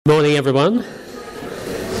morning, everyone.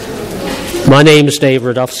 My name is Dave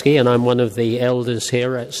Radofsky, and I'm one of the elders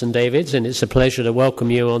here at St. David's, and it's a pleasure to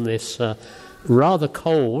welcome you on this rather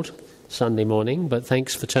cold Sunday morning, but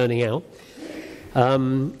thanks for turning out.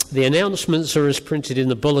 The announcements are as printed in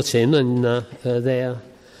the bulletin, and they're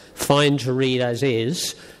fine to read as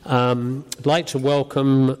is. I'd like to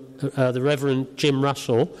welcome the Reverend Jim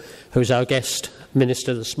Russell, who's our guest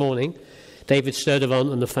minister this morning. David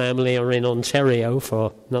Sturdivant and the family are in Ontario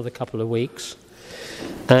for another couple of weeks.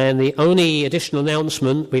 And the only additional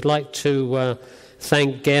announcement, we'd like to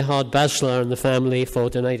thank Gerhard Basler and the family for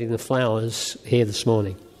donating the flowers here this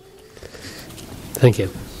morning. Thank you.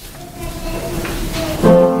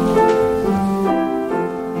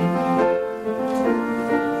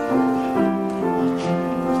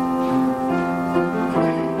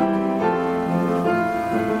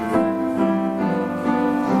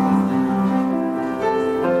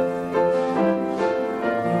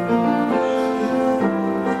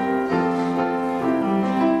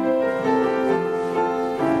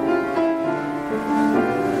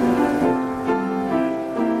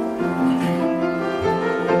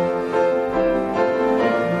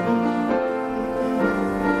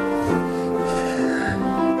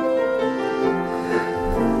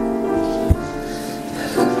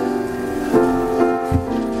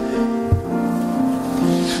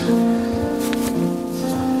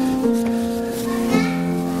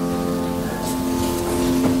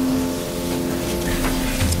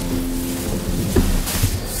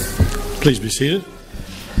 Please be seated.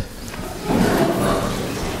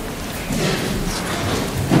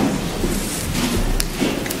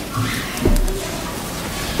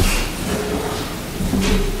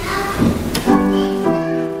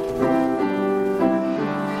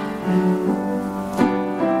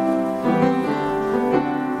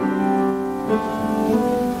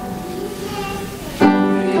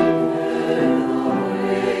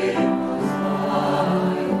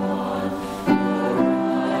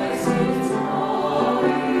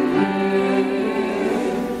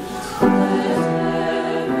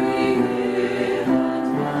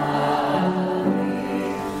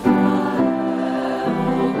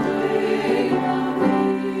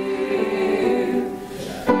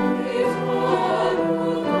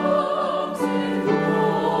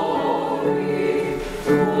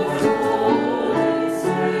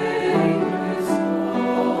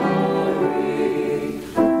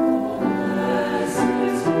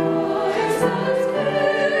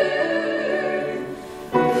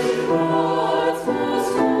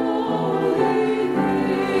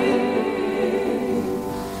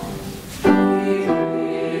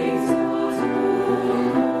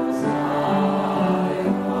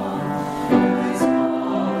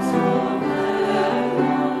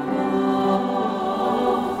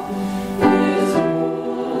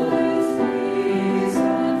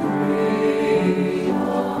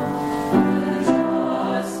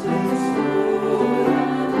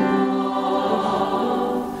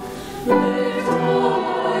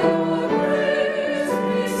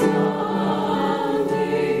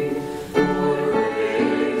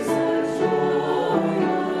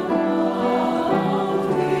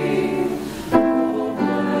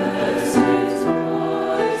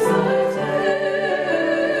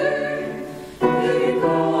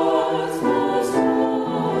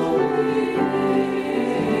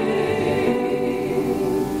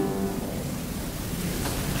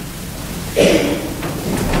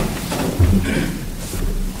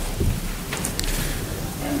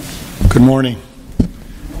 Good morning.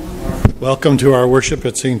 Welcome to our worship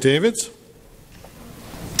at St. David's.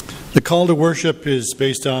 The call to worship is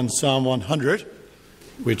based on Psalm 100,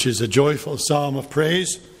 which is a joyful psalm of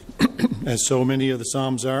praise, as so many of the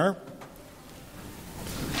psalms are.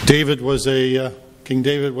 King David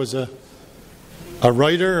was a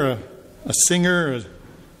writer, a singer,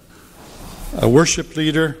 a worship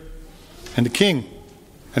leader, and a king,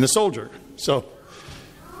 and a soldier. So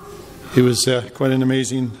he was quite an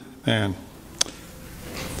amazing man.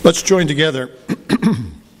 Let's join together.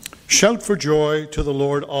 Shout for joy to the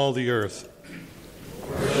Lord, all the earth.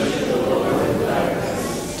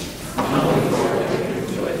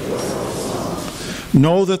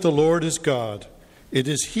 Know that the Lord is God. It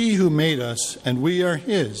is He who made us, and we are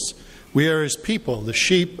His. We are His people, the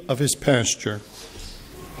sheep of His pasture.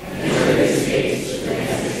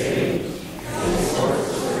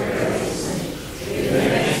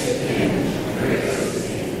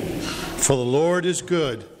 For the Lord is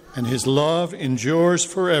good, and His love endures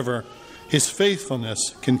forever. His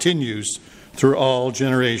faithfulness continues through all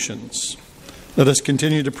generations. Let us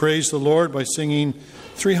continue to praise the Lord by singing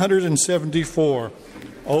 374.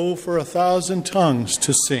 Oh, for 1,000 tongues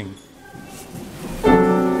to sing.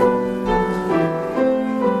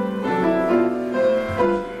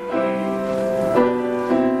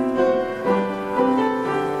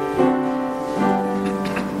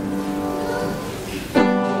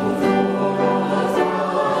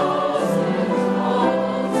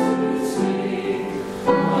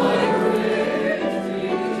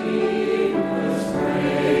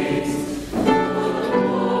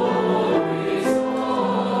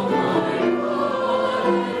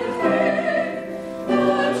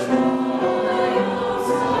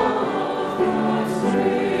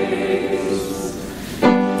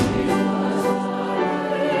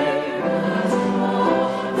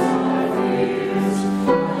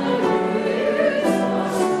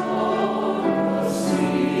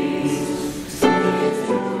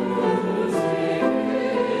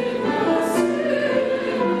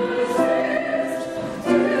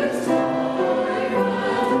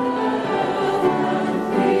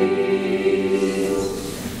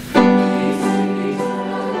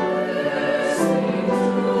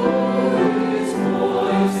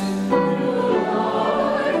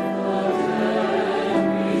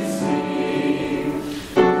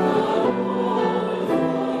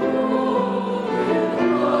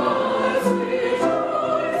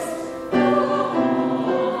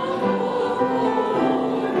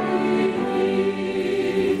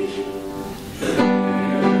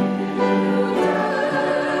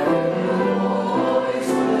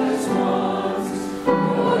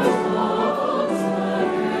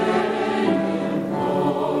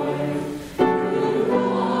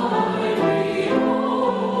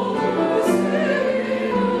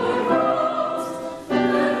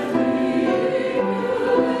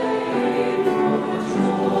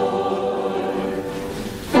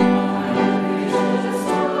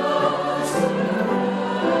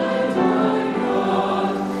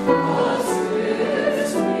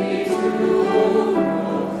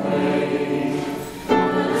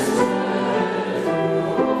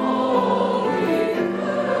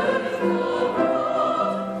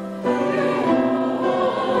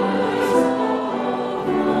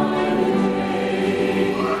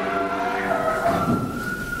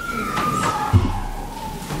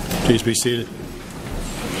 Please be seated.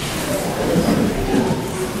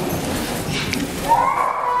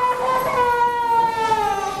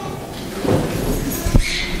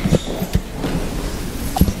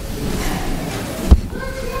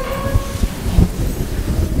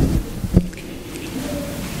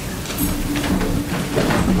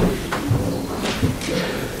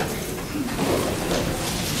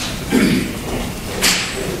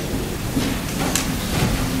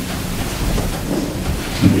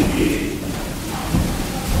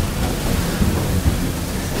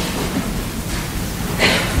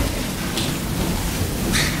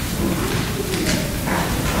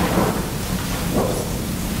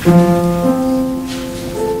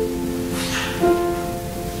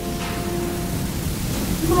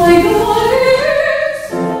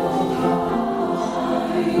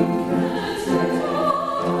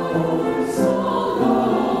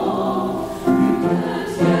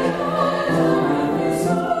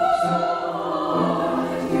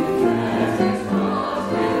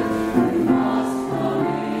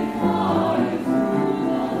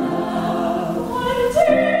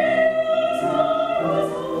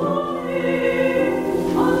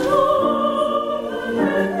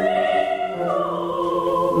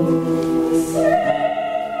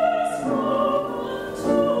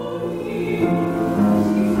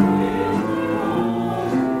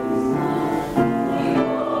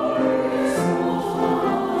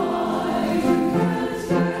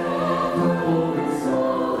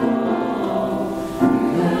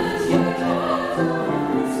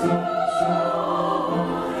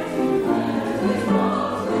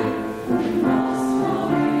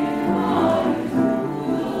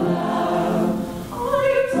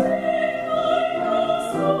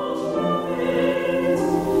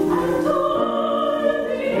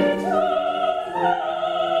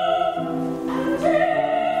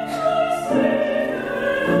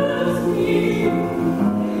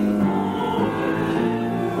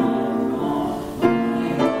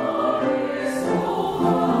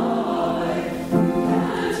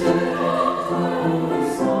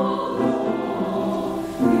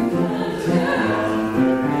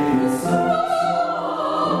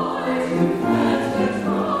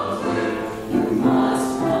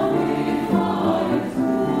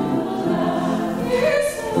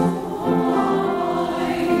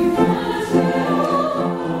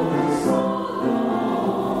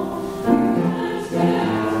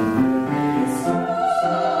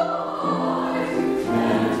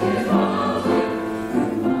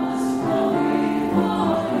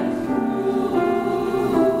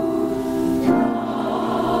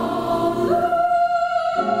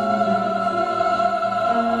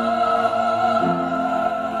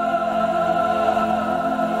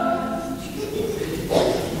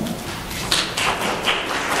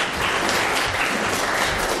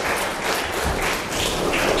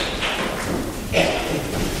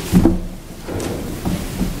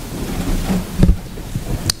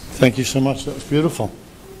 Thank you so much. That was beautiful.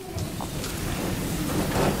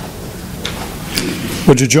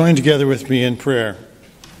 Would you join together with me in prayer?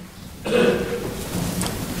 It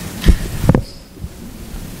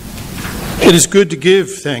is good to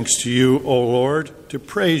give thanks to you, O Lord, to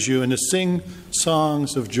praise you and to sing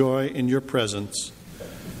songs of joy in your presence.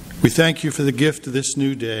 We thank you for the gift of this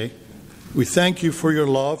new day. We thank you for your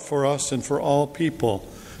love for us and for all people.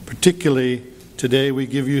 Particularly today we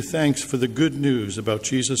give you thanks for the good news about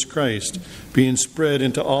Jesus Christ being spread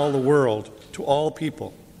into all the world, to all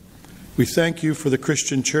people. We thank you for the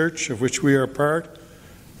Christian church of which we are part,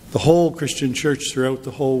 the whole Christian church throughout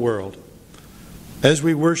the whole world. As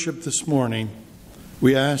we worship this morning,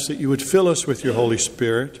 we ask that you would fill us with your Holy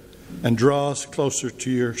Spirit and draw us closer to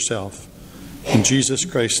yourself. In Jesus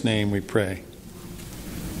Christ's name we pray.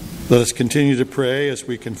 Let us continue to pray as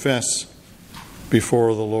we confess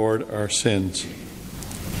before the Lord our sins.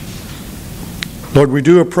 Lord, we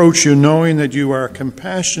do approach you knowing that you are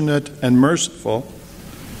compassionate and merciful.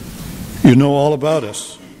 You know all about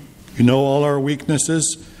us. You know all our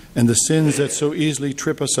weaknesses and the sins that so easily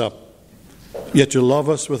trip us up. Yet you love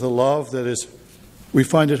us with a love that is, we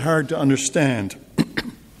find it hard to understand.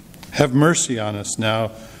 Have mercy on us now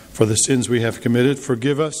for the sins we have committed.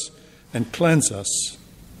 Forgive us and cleanse us.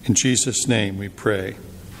 In Jesus' name we pray.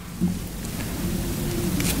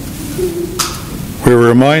 We're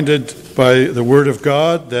reminded by the Word of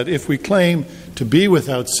God that if we claim to be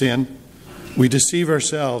without sin, we deceive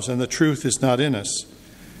ourselves and the truth is not in us.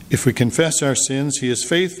 If we confess our sins, he is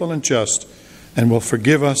faithful and just and will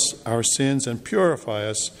forgive us our sins and purify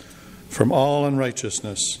us from all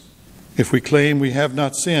unrighteousness. If we claim we have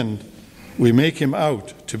not sinned, we make him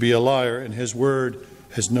out to be a liar, and his word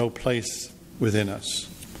has no place within us.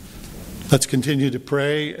 Let's continue to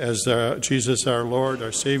pray as Jesus our Lord,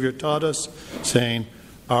 our Savior, taught us, saying,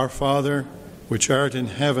 Our Father, which art in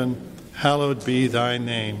heaven, hallowed be thy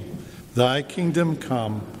name. Thy kingdom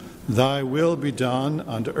come, thy will be done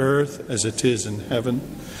on earth as it is in heaven.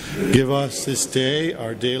 Give us this day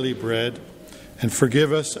our daily bread, and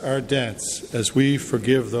forgive us our debts as we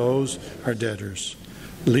forgive those our debtors.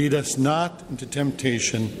 Lead us not into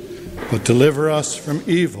temptation, but deliver us from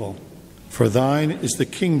evil. For thine is the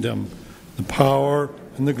kingdom, the power,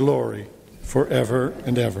 and the glory, forever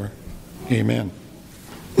and ever. Amen.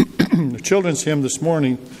 The children's hymn this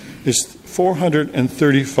morning is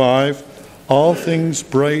 435, All Things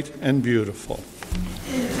Bright and Beautiful.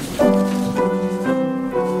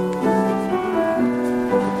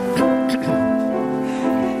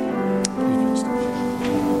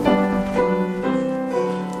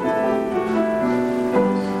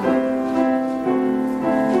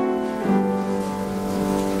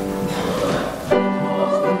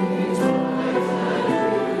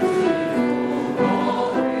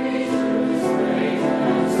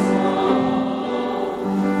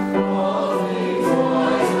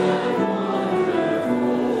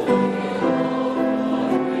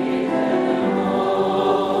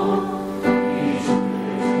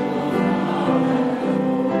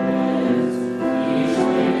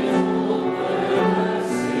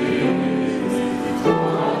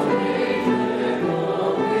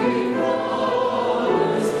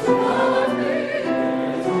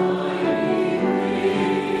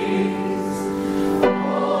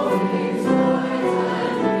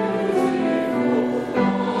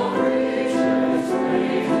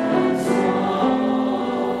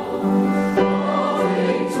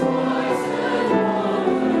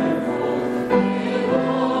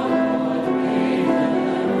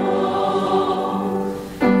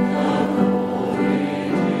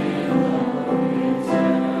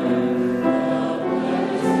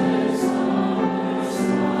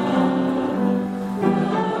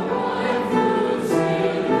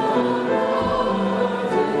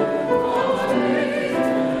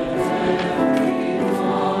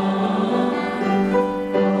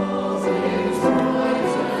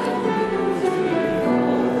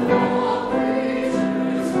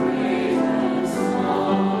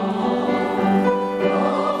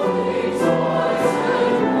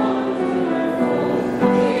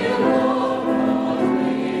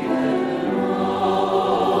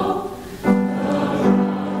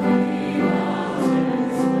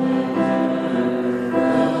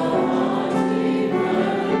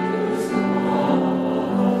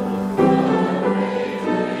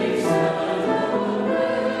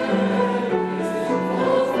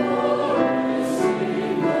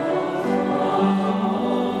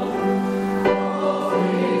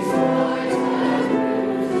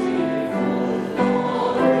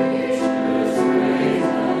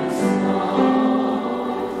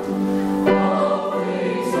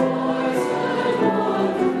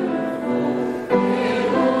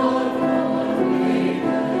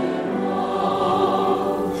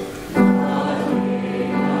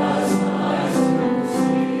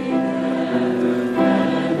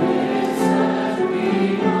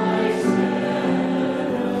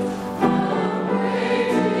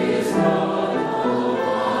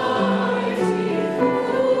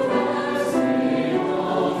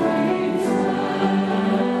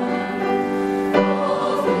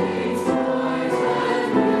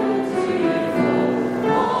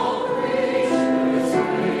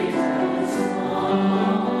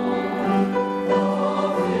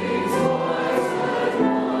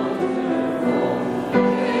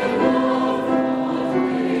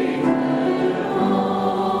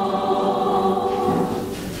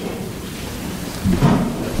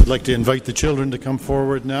 like to invite the children to come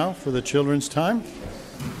forward now for the children's time.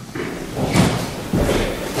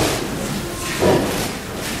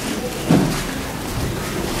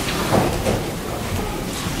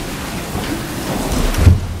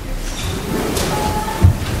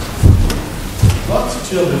 Lots of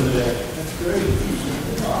children today. That's great.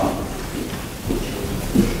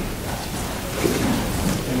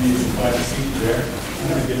 Maybe you can find a seat there. I'm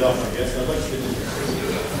going to get up, I guess. I'd like to sit in here.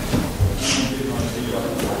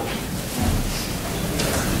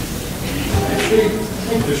 Actually,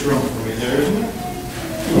 take this room for me there, isn't it?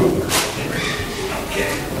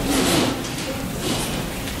 Okay.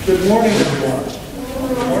 Good morning, everyone.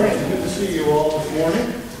 Good morning. Good to see you all this morning.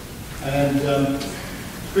 And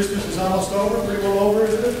Christmas is almost over, pretty well over,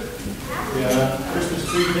 isn't it? Yeah, Christmas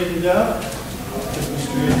tree taken down. Christmas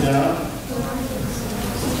tree is down.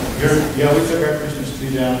 Yeah, we took our Christmas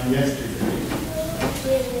tree down yesterday.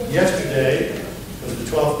 Yesterday was the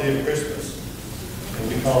 12th day of Christmas, and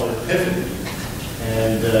we call it Epiphany.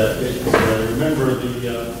 And remember I'm going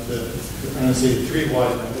to say the three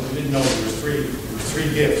wise men. We didn't know there was three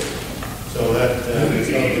gifts. So that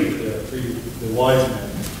celebrated the wise men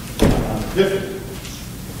on Epiphany.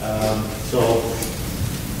 So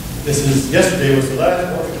yesterday was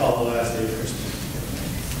what we call the last day of Christmas.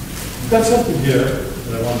 I've got something here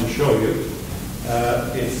that I wanted to show you.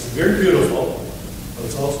 It's very beautiful, but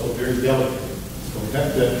it's also very delicate. So we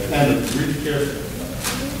have to handle it really carefully.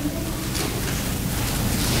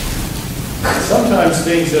 Sometimes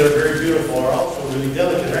things that are very beautiful are also really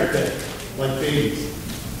delicate, aren't they? Like babies,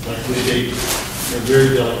 like little babies. They're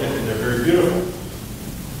very delicate and they're very beautiful.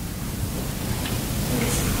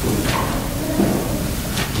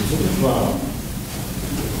 Wow.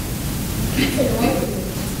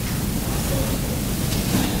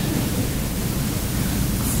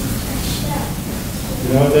 You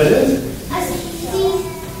know what that is? A sea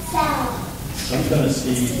sound. Some kind of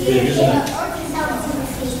sea pig, isn't it?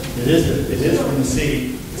 It is from the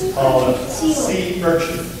sea. It's called a sea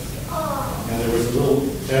urchin. And there was a little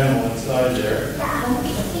animal inside there.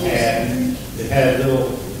 And it had little,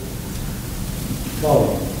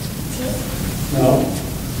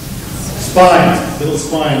 spines, little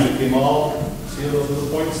spines that came see those little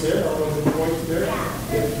points there? All those little points there?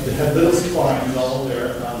 It had little spines all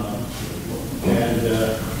there on them. And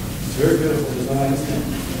it's very beautiful design.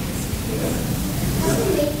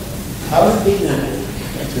 How did it begin?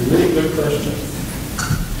 That's a really good question.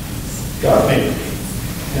 God made it.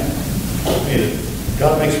 Yeah, God made it.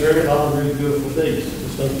 God makes a lot of really beautiful things,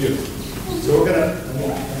 just like you. So we're going to,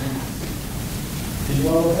 did you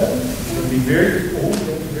want to look at it? It's going to be very careful.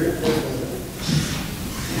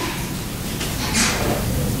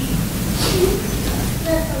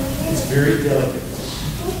 It's very delicate.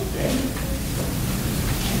 Okay.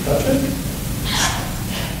 Touch it.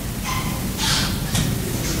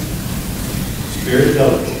 It's very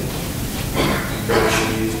delicate.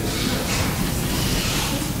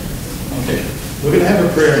 Okay. We're going to have a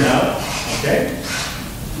prayer now. Okay?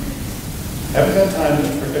 Haven't got time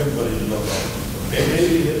for everybody to know that. Okay?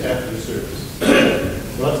 Maybe after the service. So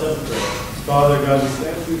let's have a prayer. Father God, we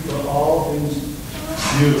thank you for all things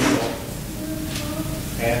beautiful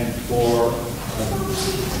and for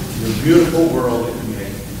your beautiful world that you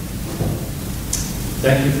made.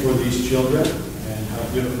 Thank you for these children and how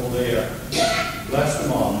beautiful they are. Bless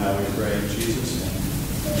them all now, we pray in Jesus' name.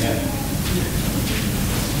 Amen.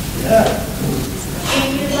 Yeah. If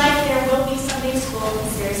you'd like, there will be Sunday school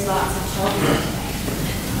because there's lots of children.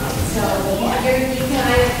 So you can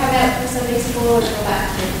either come out for Sunday school or go back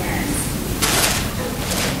to your parents.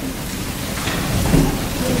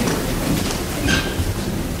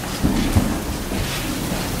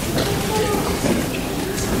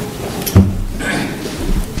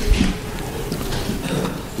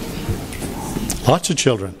 Lots of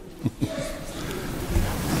children.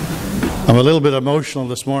 I'm a little bit emotional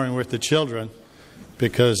this morning with the children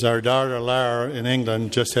because our daughter Lara in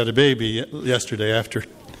England just had a baby yesterday after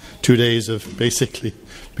 2 days of basically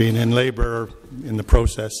being in labor in the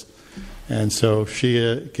process. And so she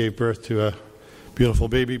gave birth to a beautiful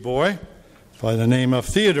baby boy by the name of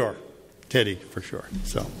Theodore. Teddy, for sure.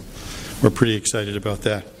 So we're pretty excited about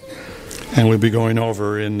that. And we'll be going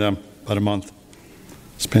over in about a month,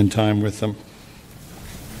 spend time with them.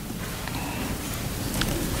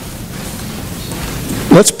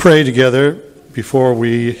 Let's pray together before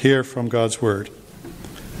we hear from God's Word.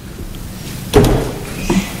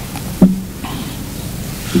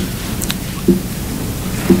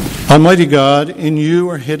 Almighty God, in you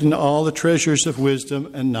are hidden all the treasures of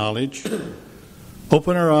wisdom and knowledge.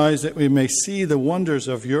 Open our eyes that we may see the wonders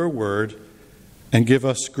of your word and give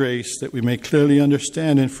us grace that we may clearly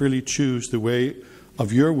understand and freely choose the way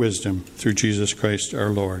of your wisdom through Jesus Christ our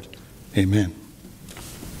Lord. Amen.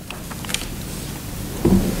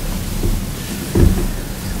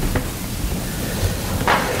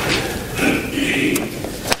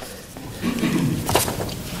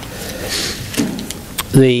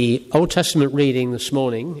 The Old Testament reading this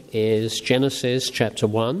morning is Genesis chapter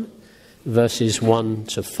 1, verses 1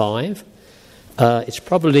 to 5. It's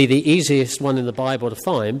probably the easiest one in the Bible to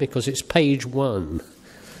find because it's page 1.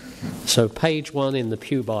 So page 1 in the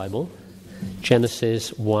Pew Bible, Genesis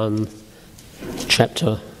 1,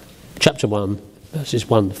 chapter 1, verses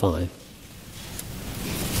 1 to 5.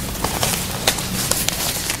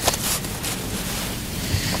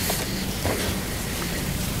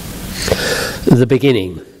 The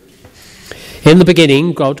beginning. In the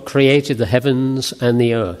beginning, God created the heavens and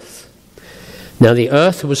the earth. Now the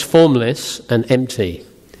earth was formless and empty.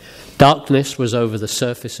 Darkness was over the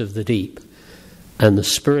surface of the deep, and the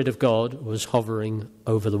Spirit of God was hovering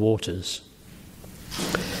over the waters.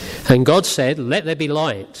 And God said, "Let there be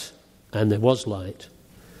light," and there was light.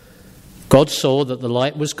 God saw that the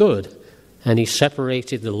light was good, and he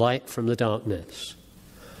separated the light from the darkness.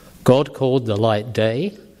 God called the light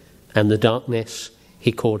day, and the darkness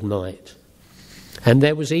he called night. And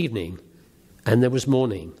there was evening, and there was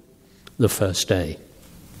morning, the first day.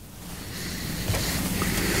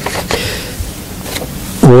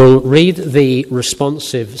 We'll read the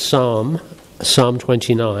responsive psalm, Psalm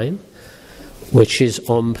 29, which is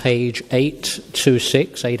on page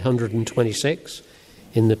 826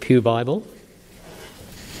 in the Pew Bible.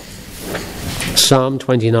 Psalm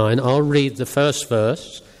 29. I'll read the first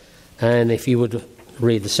verse, and if you would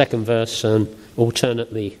read the second verse and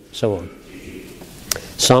alternately so on.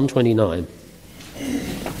 Psalm 29.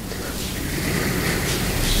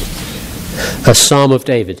 A psalm of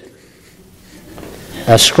David.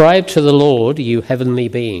 Ascribe to the Lord, you heavenly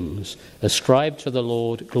beings. Ascribe to the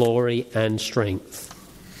Lord glory and strength.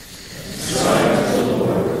 Ascribe to the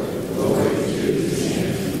Lord glory to his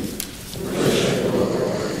name. Worship the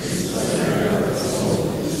Lord in the splendor of his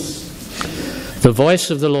holiness. The voice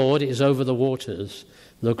of the Lord is over the waters.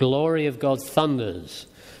 The glory of God thunders.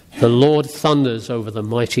 The Lord thunders over the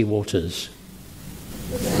mighty waters.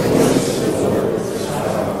 The voice of the Lord is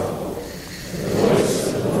powerful. The voice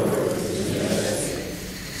of the Lord is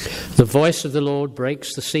majestic. The voice of the Lord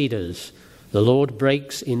breaks the cedars. The Lord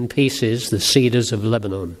breaks in pieces the cedars of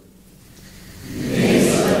Lebanon.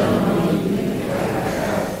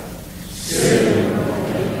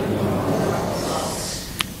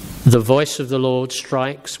 The voice of the Lord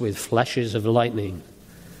strikes with flashes of lightning.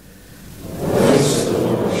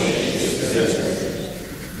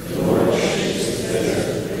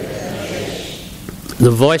 The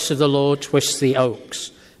voice of the Lord twists the oaks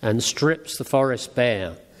and strips the forest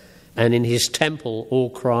bare, and in his temple all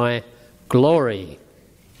cry, "Glory!"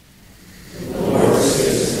 The Lord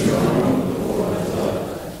sits enthroned before the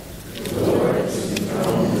flood. The Lord is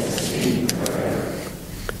enthroned as king forever.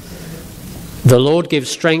 The Lord gives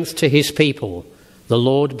strength to his people. The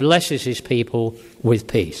Lord blesses his people with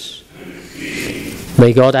peace.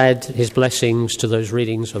 May God add his blessings to those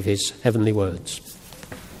readings of his heavenly words.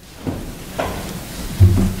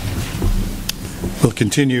 We'll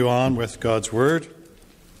continue on with God's Word,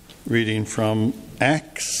 reading from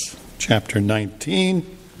Acts chapter 19,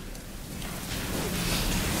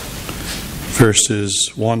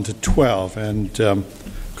 verses 1 to 12. And I'm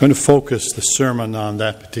going to focus the sermon on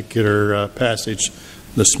that particular passage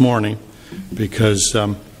this morning because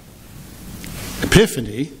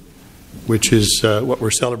Epiphany, which is what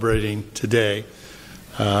we're celebrating today,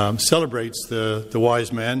 celebrates the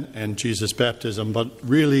wise men and Jesus' baptism, but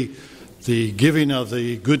really the giving of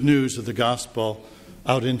the good news of the gospel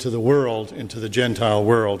out into the world, into the Gentile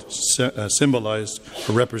world, symbolized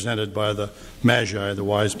or represented by the Magi, the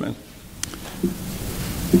wise men.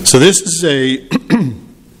 So this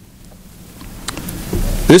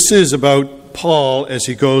is about Paul as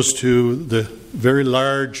he goes to the very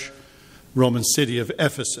large Roman city of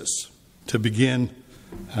Ephesus to begin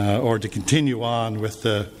or to continue on with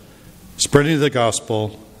the spreading of the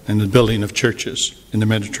gospel and the building of churches in the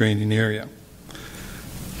Mediterranean area.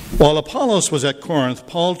 While Apollos was at Corinth,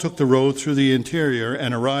 Paul took the road through the interior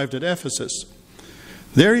and arrived at Ephesus.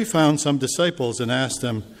 There he found some disciples and asked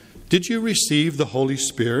them, "Did you receive the Holy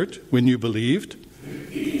Spirit when you believed?"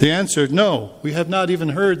 They answered, "No, we have not even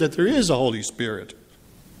heard that there is a Holy Spirit."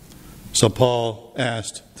 So Paul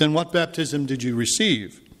asked, "Then what baptism did you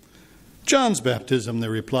receive?" "John's baptism," they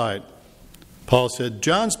replied. Paul said,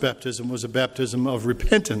 "John's baptism was a baptism of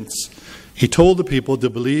repentance. He told the people to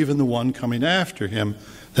believe in the one coming after him,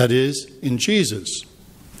 that is, in Jesus.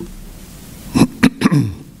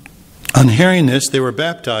 On hearing this, they were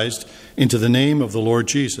baptized into the name of the Lord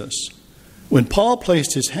Jesus. When Paul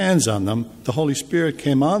placed his hands on them, the Holy Spirit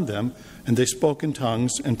came on them, and they spoke in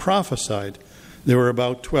tongues and prophesied. There were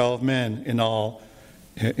about 12 men in all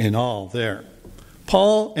there.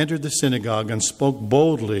 Paul entered the synagogue and spoke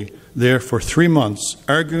boldly there for 3 months,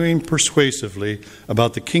 arguing persuasively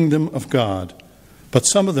about the kingdom of God. But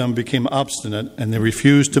some of them became obstinate, and they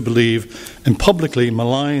refused to believe and publicly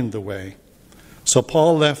maligned the way. So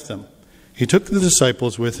Paul left them. He took the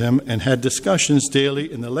disciples with him and had discussions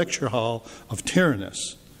daily in the lecture hall of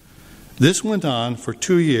Tyrannus. This went on for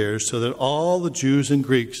 2 years, so that all the Jews and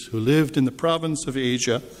Greeks who lived in the province of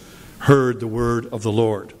Asia heard the word of the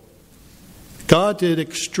Lord. God did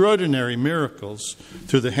extraordinary miracles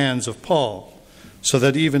through the hands of Paul, so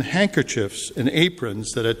that even handkerchiefs and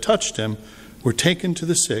aprons that had touched him were taken to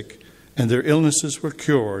the sick, and their illnesses were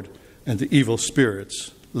cured, and the evil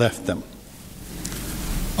spirits left them.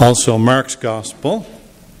 Also, Mark's Gospel,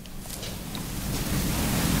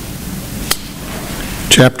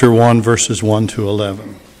 chapter 1, verses 1 to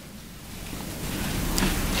 11.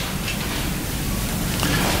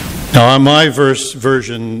 Now, on my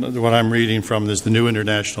version, what I'm reading from is the New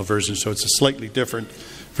International Version, so it's a slightly different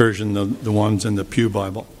version than the ones in the Pew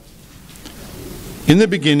Bible. In the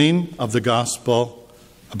beginning of the Gospel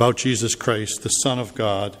about Jesus Christ, the Son of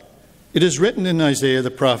God, it is written in Isaiah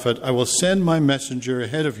the prophet, "I will send my messenger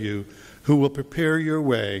ahead of you who will prepare your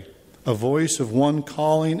way, a voice of one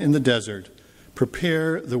calling in the desert,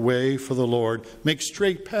 prepare the way for the Lord, make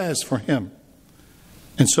straight paths for him."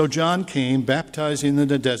 And so John came, baptizing in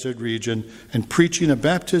the desert region and preaching a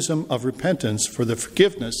baptism of repentance for the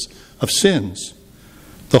forgiveness of sins.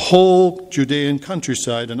 The whole Judean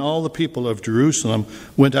countryside and all the people of Jerusalem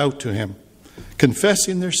went out to him.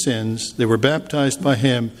 Confessing their sins, they were baptized by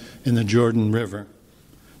him in the Jordan River.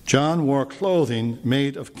 John wore clothing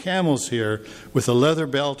made of camel's hair with a leather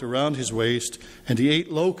belt around his waist, and he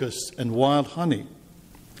ate locusts and wild honey.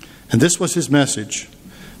 And this was his message: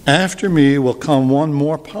 "After me will come one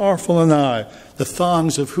more powerful than I, the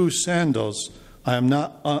thongs of whose sandals I am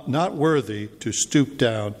not worthy to stoop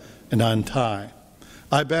down and untie.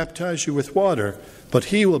 I baptize you with water, but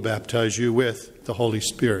he will baptize you with the Holy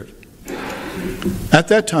Spirit." At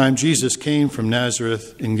that time, Jesus came from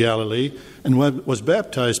Nazareth in Galilee and was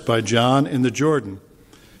baptized by John in the Jordan.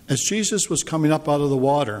 As Jesus was coming up out of the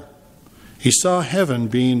water, he saw heaven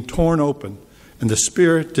being torn open and the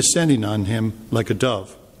Spirit descending on him like a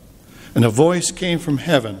dove. And a voice came from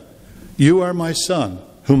heaven, "You are my Son,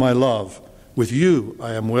 whom I love. With you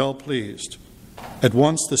I am well pleased." At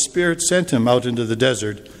once the Spirit sent him out into the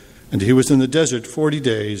desert, and he was in the desert 40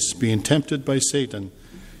 days, being tempted by Satan.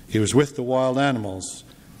 He was with the wild animals,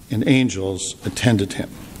 and angels attended him.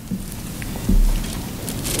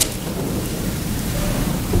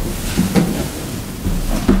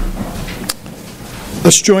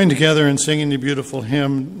 Let's join together in singing the beautiful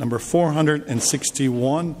hymn, number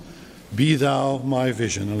 461, "Be Thou My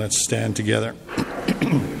Vision." And let's stand together.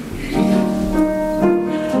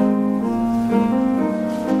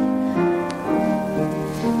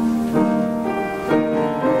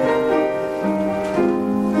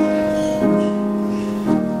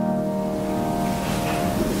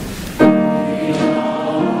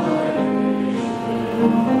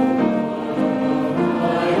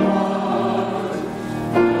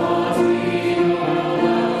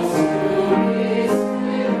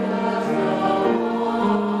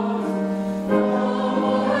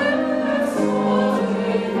 Oh,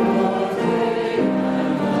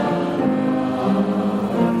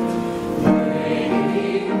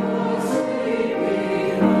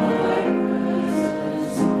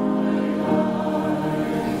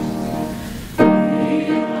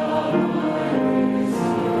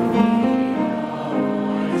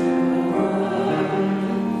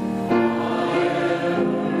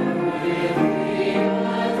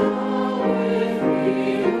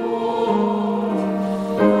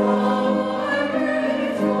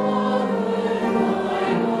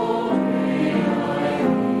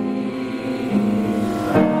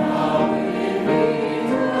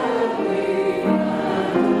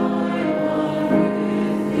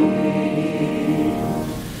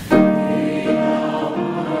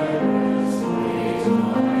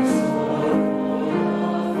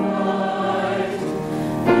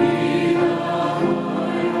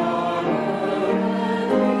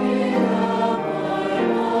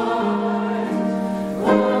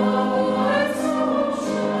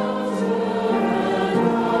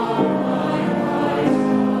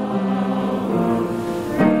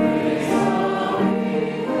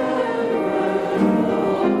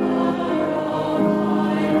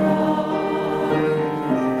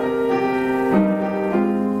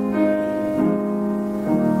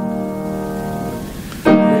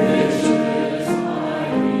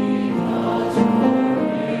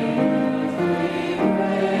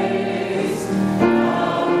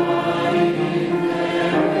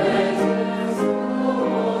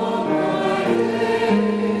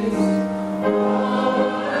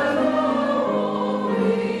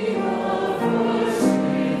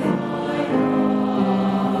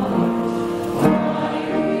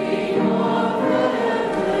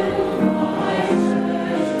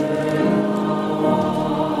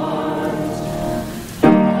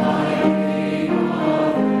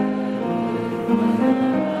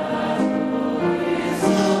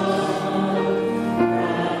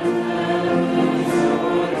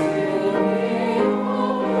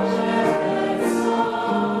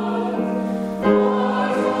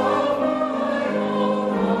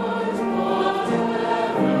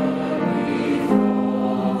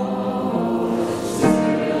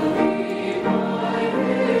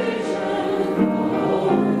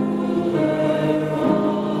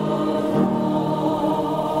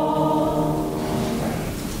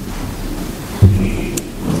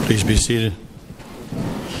 Please be seated.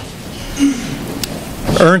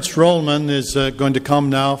 Ernst Rollman is going to come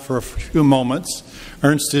now for a few moments.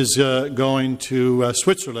 Ernst is going to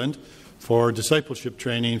Switzerland for discipleship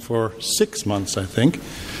training for 6 months, I think.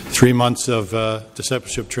 3 months of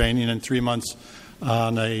discipleship training and 3 months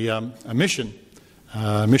on a mission,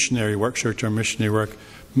 missionary work, short-term missionary work.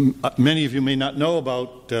 Many of you may not know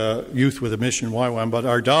about Youth with a Mission, YWAM, but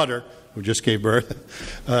our daughter, who just gave birth,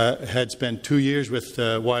 had spent 2 years with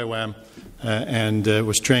YWAM and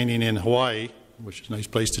was training in Hawaii, which is a nice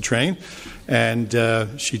place to train. And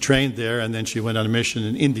she trained there, and then she went on a mission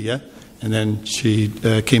in India. And then she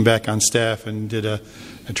came back on staff and did a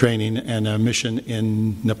training and a mission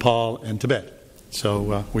in Nepal and Tibet.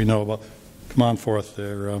 So we know about. Come on forth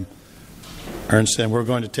there, Ernst. And we're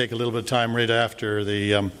going to take a little bit of time right after the.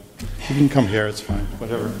 You can come here. It's fine.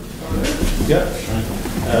 Whatever. Yeah.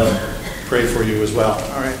 Pray for you as well.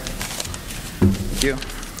 All right. Thank you.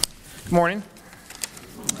 Good morning.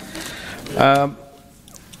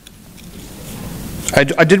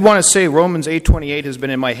 I did want to say Romans 8:28 has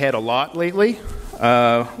been in my head a lot lately,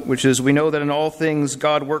 which is, we know that in all things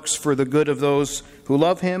God works for the good of those who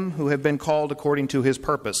love Him, who have been called according to His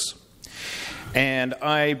purpose. And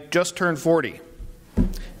I just turned 40,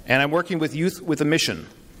 and I'm working with Youth with a Mission.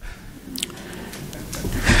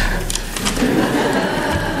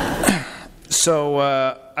 So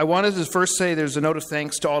I wanted to first say there's a note of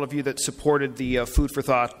thanks to all of you that supported the Food for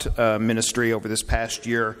Thought ministry over this past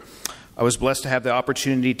year. I was blessed to have the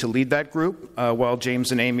opportunity to lead that group while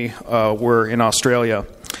James and Amy were in Australia.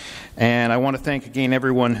 And I want to thank again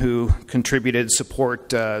everyone who contributed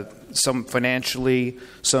support, some financially,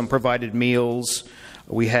 some provided meals.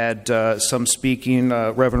 We had some speaking,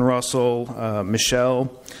 Reverend Russell,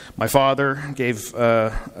 Michelle. My father gave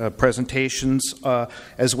presentations,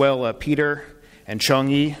 as well Peter and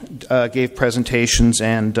Chung-Yi gave presentations,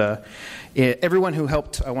 and everyone who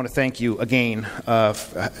helped, I want to thank you again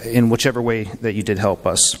in whichever way that you did help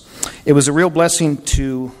us. It was a real blessing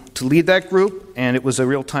to lead that group, and it was a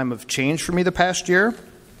real time of change for me the past year.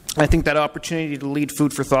 I think that opportunity to lead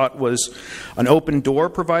Food for Thought was an open door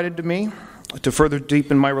provided to me to further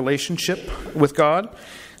deepen my relationship with God,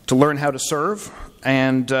 to learn how to serve.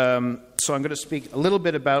 And so I'm going to speak a little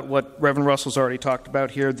bit about what Reverend Russell's already talked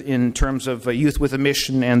about here in terms of Youth with a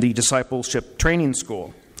Mission and the Discipleship Training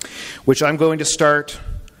School, which I'm going to start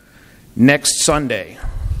next Sunday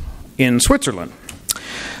in Switzerland.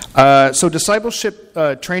 So Discipleship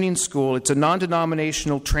Training School, it's a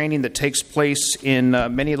non-denominational training that takes place in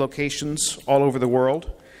many locations all over the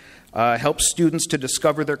world. Helps students to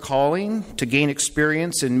discover their calling, to gain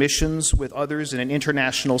experience in missions with others in an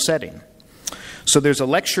international setting. So there's a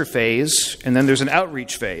lecture phase, and then there's an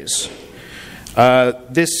outreach phase.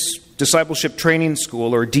 This Discipleship Training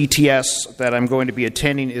School, or DTS, that I'm going to be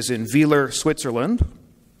attending is in Wieler, Switzerland.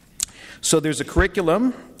 So there's a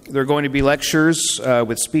curriculum. There are going to be lectures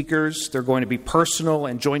with speakers. There are going to be personal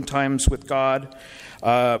and joint times with God,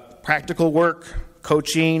 practical work,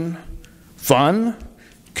 coaching, fun,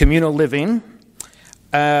 communal living.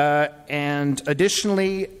 And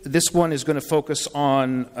additionally, this one is going to focus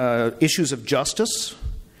on issues of justice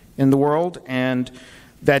in the world, and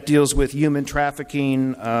that deals with human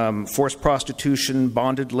trafficking, forced prostitution,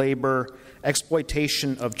 bonded labor,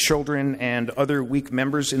 exploitation of children and other weak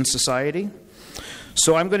members in society.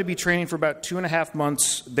 So I'm going to be training for about 2.5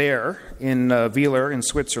 months there in Wieler in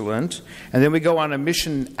Switzerland, and then we go on a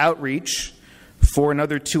mission outreach for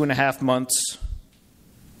another 2.5 months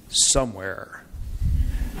somewhere.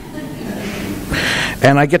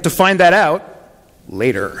 And I get to find that out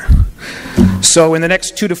later. So in the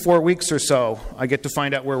next 2 to 4 weeks or so, I get to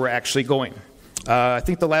find out where we're actually going. I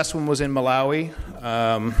think the last one was in Malawi,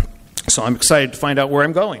 so I'm excited to find out where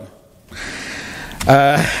I'm going.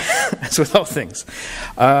 As with all things.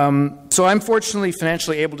 So I'm fortunately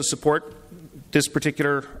financially able to support this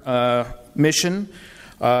particular mission.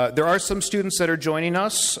 There are some students that are joining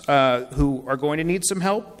us who are going to need some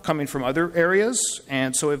help coming from other areas.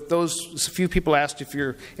 And so if a few people asked if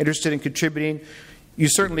you're interested in contributing, you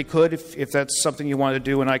certainly could if that's something you want to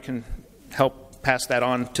do, and I can help pass that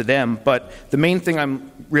on to them. But the main thing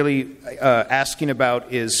I'm really asking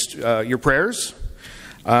about is your prayers.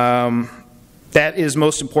 That is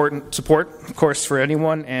most important support, of course, for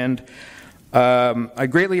anyone. And I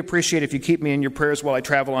greatly appreciate if you keep me in your prayers while I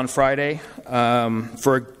travel on Friday,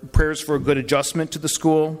 for prayers for a good adjustment to the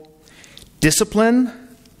school, discipline,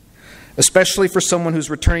 especially for someone who's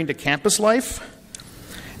returning to campus life.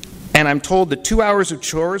 And I'm told the 2 hours of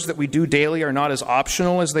chores that we do daily are not as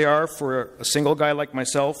optional as they are for a single guy like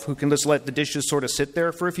myself who can just let the dishes sort of sit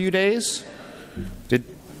there for a few days.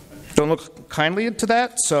 Don't don't look kindly to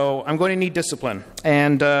that, so I'm going to need discipline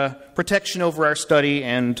and protection over our study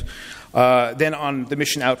and then on the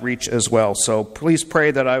mission outreach as well. So please pray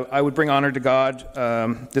that I would bring honor to God.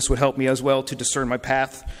 This would help me as well to discern my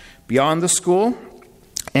path beyond the school.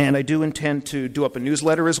 And I do intend to do up a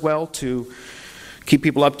newsletter as well to keep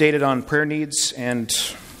people updated on prayer needs and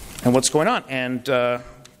what's going on. And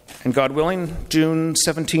God willing, June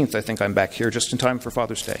 17th, I think I'm back here just in time for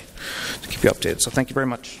Father's Day to keep you updated. So thank you very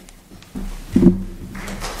much.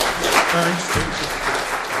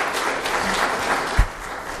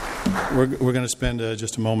 We're going to spend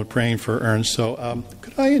just a moment praying for Ernst. So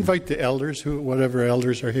could I invite the elders, whatever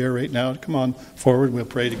elders are here right now, to come on forward. We'll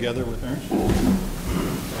pray together with Ernst.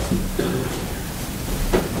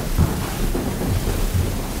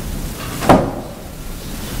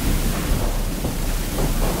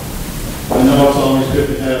 I know it's always good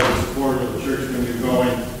to have the support of the church when you're going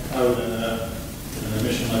out in a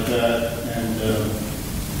mission like that. And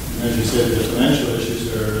as you said, the financial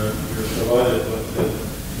issues are provided, but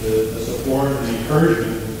the support and the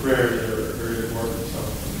encouragement and the prayers are very important. So,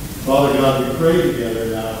 Father God, we pray together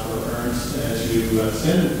now for Ernst as you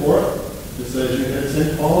send him forth, just as you had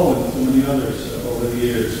sent Paul and so many others over the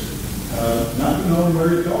years, not knowing where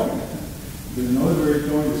he's going. He knows where he's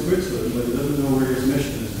going to Switzerland, but he doesn't know where his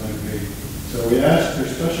mission is going to be. So we ask for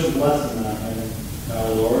special blessing on him,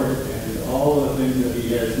 Lord, and all the things that he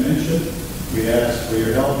has mentioned. We ask for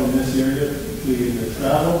your help in this area, particularly in the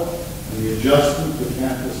travel, and the adjustment to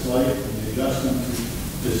campus life, and the adjustment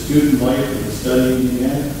to student life and the studying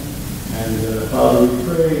again. And Father, we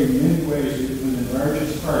pray in many ways that you can enlarge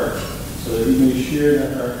his heart so that he may share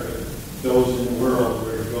that heart with those in the world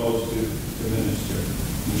where he goes to minister.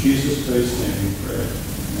 In Jesus Christ's name we pray.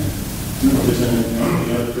 Amen. I don't know if there's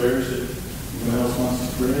any other prayers that anyone else wants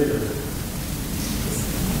to pray? Or?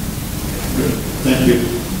 Good. Thank you.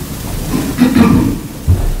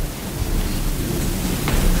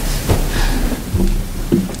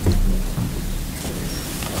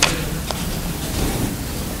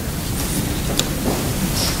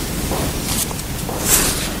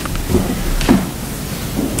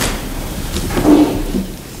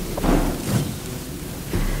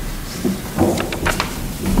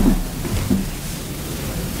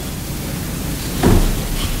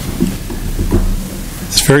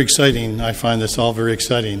 Very exciting. I find this all very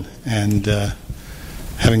exciting, and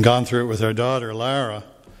having gone through it with our daughter Lara,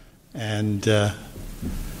 and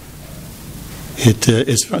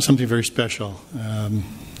it's something very special.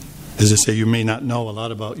 As I say, you may not know a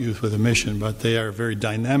lot about Youth with a Mission, but they are a very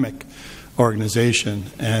dynamic organization.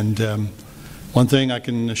 And one thing I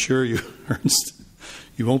can assure you, Ernst,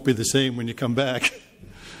 you won't be the same when you come back.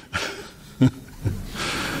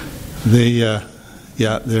 They're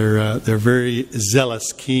very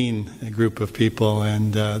zealous, keen group of people,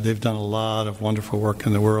 and they've done a lot of wonderful work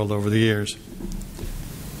in the world over the years.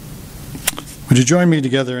 Would you join me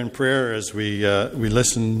together in prayer as we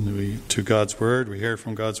listen to God's Word? We hear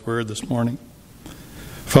from God's Word this morning.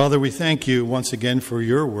 Father, we thank you once again for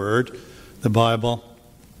your Word, the Bible,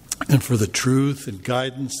 and for the truth and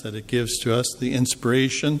guidance that it gives to us, the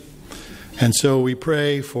inspiration. And so we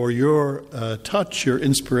pray for your touch, your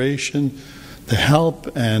inspiration, the help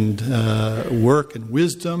and work and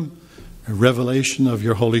wisdom, a revelation of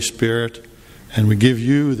your Holy Spirit, and we give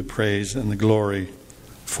you the praise and the glory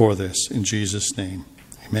for this in Jesus' name.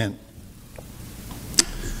 Amen.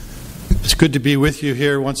 It's good to be with you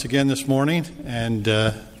here once again this morning and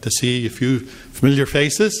to see a few familiar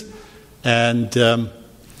faces. And in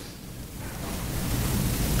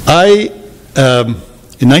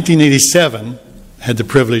 1987, had the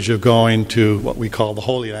privilege of going to what we call the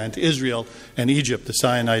Holy Land, Israel and Egypt, the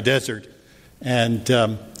Sinai Desert. And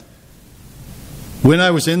when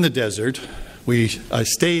I was in the desert, I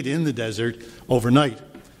stayed in the desert overnight.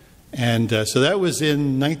 And so that was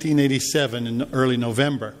in 1987 in early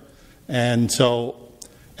November. And so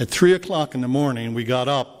at 3 o'clock in the morning, we got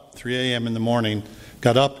up, 3 a.m. in the morning,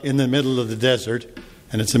 got up in the middle of the desert.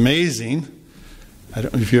 And it's amazing. I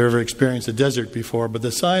don't know if you ever experienced a desert before, but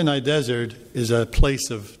the Sinai Desert is a place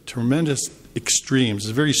of tremendous extremes.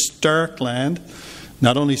 It's a very stark land,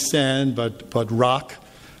 not only sand, but rock.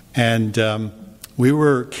 And we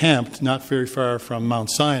were camped not very far from Mount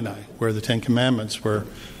Sinai, where the Ten Commandments were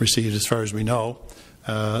received, as far as we know.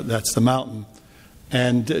 That's the mountain.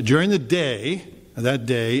 And during the day, that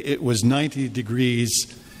day, it was 90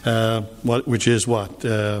 degrees, which is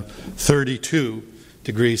 32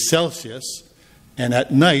 degrees Celsius. And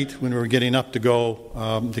at night, when we were getting up to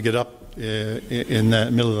get up in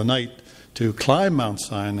the middle of the night to climb Mount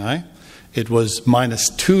Sinai, it was minus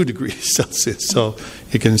 2 degrees Celsius. So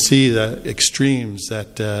you can see the extremes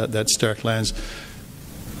that Stark lands.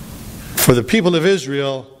 For the people of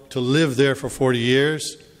Israel to live there for 40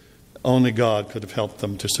 years, only God could have helped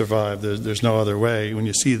them to survive. There's no other way when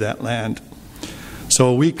you see that land.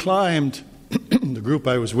 So we climbed, the group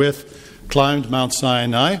I was with, climbed Mount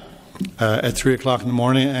Sinai at 3 o'clock in the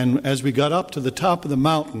morning. And as we got up to the top of the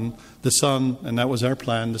mountain, the sun, and that was our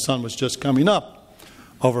plan, the sun was just coming up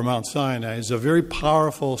over Mount Sinai. It's a very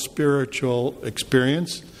powerful spiritual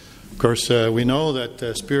experience. Of course, we know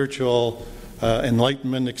that spiritual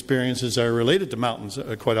enlightenment experiences are related to mountains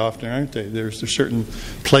quite often, aren't they? There's certain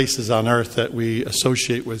places on earth that we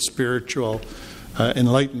associate with spiritual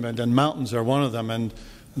enlightenment, and mountains are one of them. And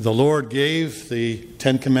the Lord gave the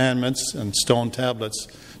 10 Commandments and stone tablets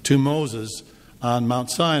to Moses on Mount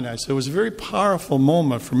Sinai. So it was a very powerful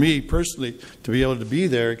moment for me personally to be able to be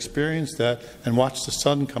there, experience that, and watch the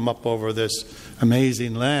sun come up over this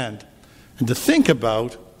amazing land. And to think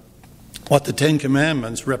about what the 10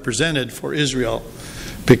 Commandments represented for Israel.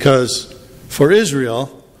 Because for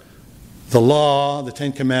Israel, the law, the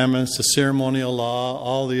 10 Commandments, the ceremonial law,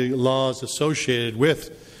 all the laws associated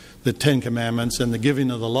with the 10 Commandments and the giving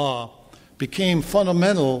of the law became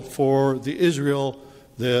fundamental for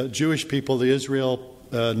the Jewish people, the Israel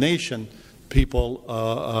nation, people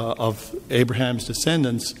of Abraham's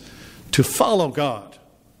descendants, to follow God.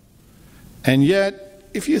 And yet,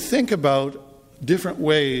 if you think about different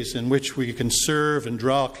ways in which we can serve and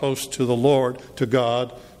draw close to the Lord, to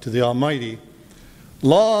God, to the Almighty,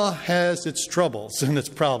 law has its troubles and its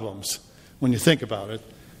problems when you think about it,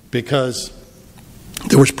 because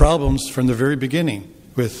there was problems from the very beginning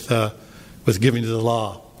with giving to the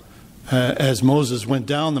law. As Moses went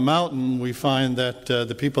down the mountain, we find that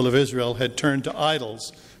the people of Israel had turned to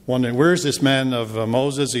idols, wondering, where's this man of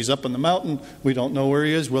Moses? He's up on the mountain. We don't know where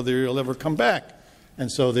he is, whether he'll ever come back.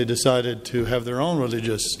 And so they decided to have their own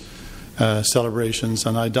religious celebrations,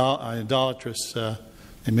 and idolatrous.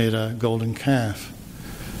 They made a golden calf.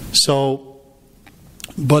 So,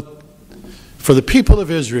 but for the people of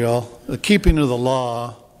Israel, the keeping of the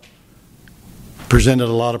law presented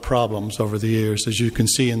a lot of problems over the years, as you can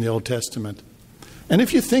see in the Old Testament. And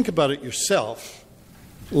if you think about it yourself,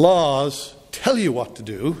 laws tell you what to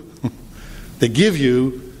do. They give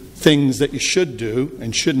you things that you should do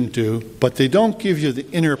and shouldn't do, but they don't give you the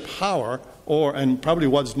inner power, and probably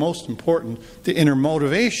what's most important, the inner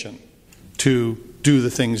motivation to do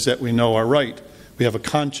the things that we know are right. We have a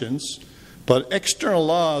conscience, but external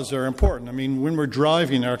laws are important. I mean, when we're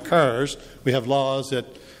driving our cars, we have laws that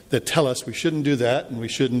tell us we shouldn't do that and we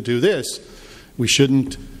shouldn't do this. We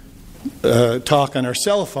shouldn't talk on our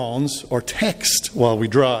cell phones or text while we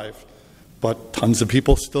drive, but tons of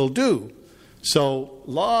people still do. So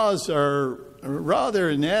laws are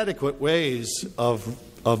rather inadequate ways of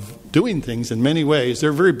doing things in many ways.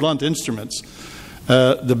 They're very blunt instruments.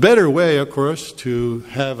 The better way, of course, to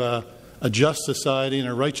have a just society and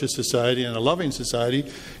a righteous society and a loving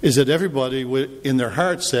society is that everybody would, in their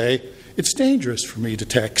heart, say, it's dangerous for me to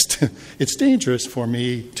text. It's dangerous for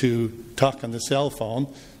me to talk on the cell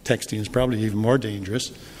phone. Texting is probably even more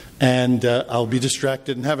dangerous. And I'll be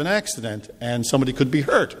distracted and have an accident, and somebody could be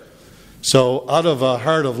hurt. So out of a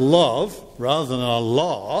heart of love, rather than a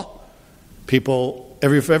law, people,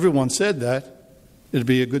 if everyone said that, it'd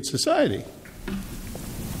be a good society.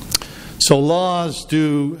 So laws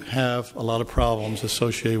do have a lot of problems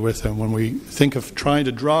associated with them when we think of trying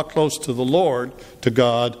to draw close to the Lord, to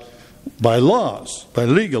God, by laws, by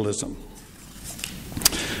legalism.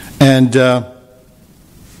 And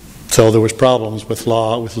so there was problems with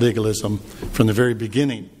law, with legalism from the very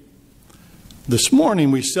beginning. This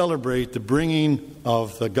morning we celebrate the bringing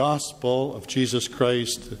of the gospel of Jesus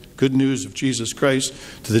Christ, the good news of Jesus Christ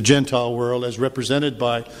to the Gentile world as represented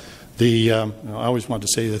by I always want to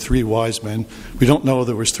say the 3 wise men. We don't know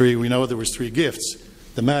there was 3. We know there was 3 gifts.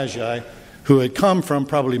 The Magi, who had come from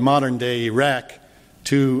probably modern-day Iraq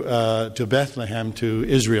to Bethlehem, to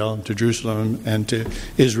Israel, to Jerusalem, and to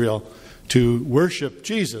Israel to worship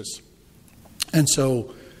Jesus. And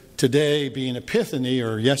so today being Epiphany,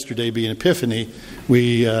 or yesterday being Epiphany,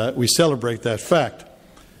 we celebrate that fact.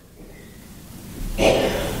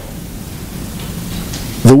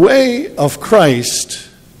 The way of Christ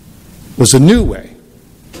was a new way.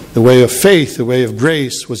 The way of faith, the way of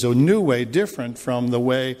grace was a new way, different from the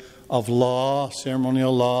way of law,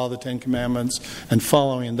 ceremonial law, the 10 Commandments, and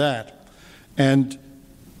following that. And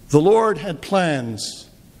the Lord had plans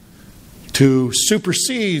to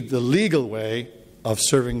supersede the legal way of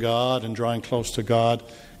serving God and drawing close to God.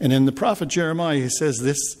 And in the prophet Jeremiah, he says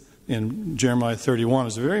this in Jeremiah 31.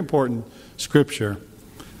 It's a very important scripture.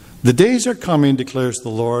 The days are coming, declares the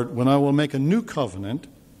Lord, when I will make a new covenant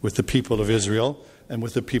with the people of Israel and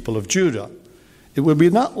with the people of Judah. It will be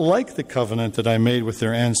not like the covenant that I made with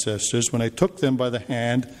their ancestors when I took them by the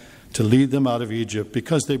hand to lead them out of Egypt,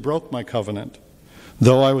 because they broke my covenant,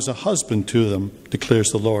 though I was a husband to them,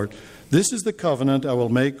 declares the Lord. This is the covenant I will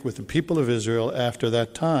make with the people of Israel after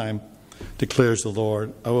that time, declares the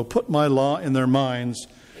Lord. I will put my law in their minds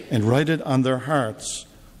and write it on their hearts.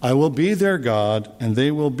 I will be their God, and they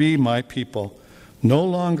will be my people. No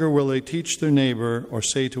longer will they teach their neighbor or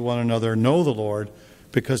say to one another, know the Lord,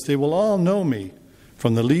 because they will all know me,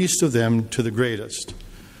 from the least of them to the greatest,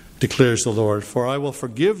 declares the Lord. For I will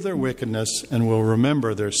forgive their wickedness and will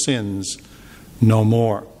remember their sins no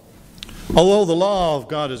more. Although the law of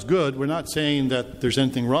God is good, we're not saying that there's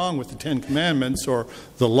anything wrong with the Ten Commandments or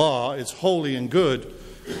the law. It's holy and good,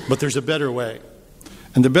 but there's a better way.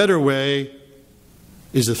 And the better way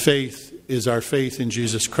is our faith in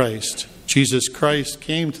Jesus Christ. Jesus Christ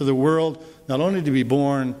came to the world not only to be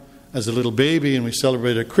born as a little baby and we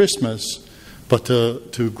celebrate at Christmas, but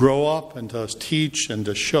to grow up and to teach and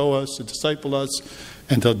to show us, to disciple us,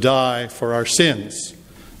 and to die for our sins.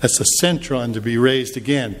 That's the central, and to be raised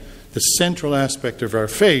again. The central aspect of our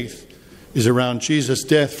faith is around Jesus'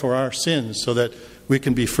 death for our sins, so that we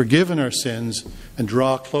can be forgiven our sins and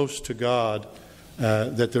draw close to God,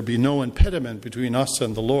 that there be no impediment between us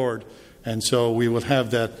and the Lord. And so we will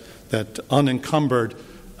have that unencumbered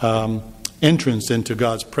entrance into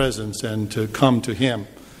God's presence and to come to Him.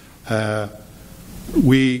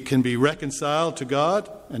 We can be reconciled to God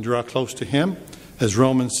and draw close to Him, as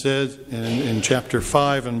Romans said in chapter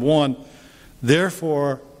 5 and 1.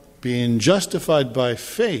 Therefore, being justified by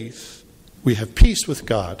faith, we have peace with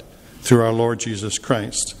God through our Lord Jesus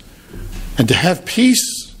Christ. And to have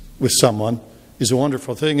peace with someone is a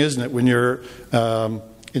wonderful thing, isn't it? When you're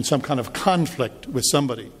in some kind of conflict with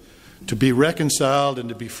somebody. To be reconciled and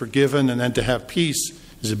to be forgiven and then to have peace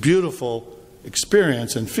is a beautiful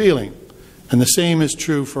experience and feeling. And the same is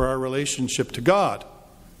true for our relationship to God.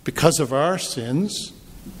 Because of our sins,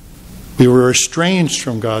 we were estranged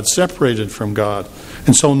from God, separated from God.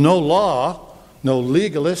 And so no law, no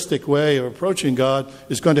legalistic way of approaching God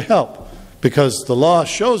is going to help. Because the law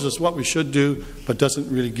shows us what we should do, but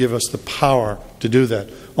doesn't really give us the power to do that.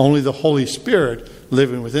 Only the Holy Spirit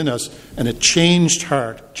living within us, and a changed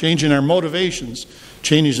heart, changing our motivations,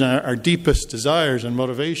 changing our deepest desires and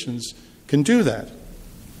motivations can do that.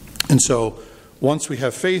 And so, once we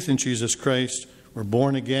have faith in Jesus Christ, we're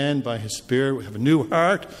born again by His Spirit. We have a new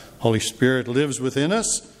heart. Holy Spirit lives within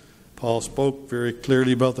us. Paul spoke very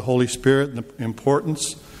clearly about the Holy Spirit and the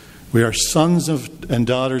importance. We are sons and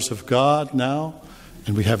daughters of God now,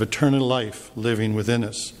 and we have eternal life living within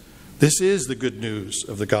us. This is the good news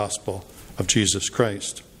of the gospel of Jesus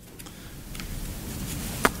Christ.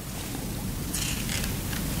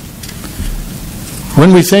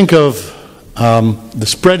 When we think of the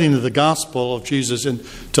spreading of the gospel of Jesus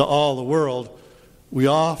into all the world, we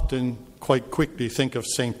often quite quickly think of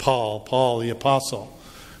St. Paul the Apostle,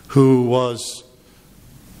 who was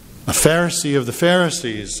a Pharisee of the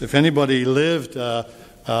Pharisees. If anybody lived a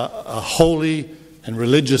holy and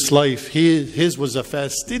religious life, his was a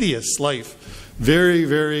fastidious life. Very,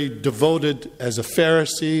 very devoted as a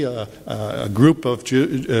Pharisee, a group of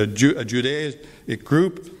a Judaic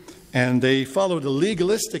group, and they followed a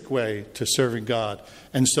legalistic way to serving God.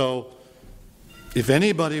 And so, if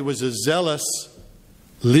anybody was a zealous,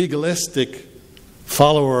 legalistic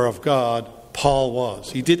follower of God, Paul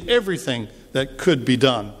was. He did everything that could be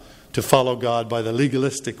done to follow God by the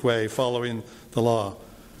legalistic way, following the law.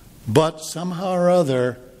 But somehow or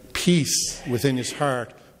other, peace within his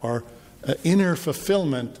heart, or inner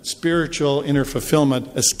fulfillment, spiritual inner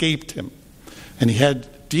fulfillment, escaped him. And he had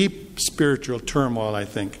deep spiritual turmoil, I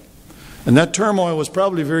think. And that turmoil was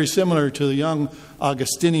probably very similar to the young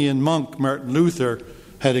Augustinian monk Martin Luther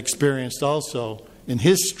had experienced also in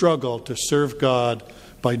his struggle to serve God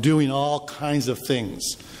by doing all kinds of things,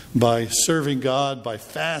 by serving God, by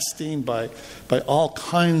fasting, by all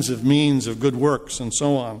kinds of means of good works and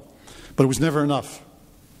so on. But it was never enough.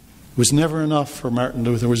 It was never enough for Martin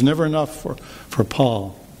Luther. It was never enough for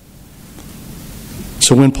Paul.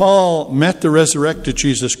 So when Paul met the resurrected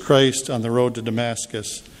Jesus Christ on the road to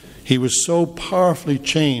Damascus, he was so powerfully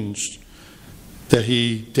changed that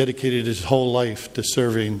he dedicated his whole life to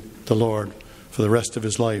serving the Lord for the rest of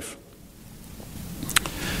his life.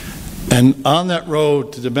 And on that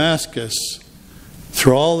road to Damascus,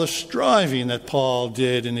 through all the striving that Paul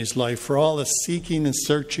did in his life, for all the seeking and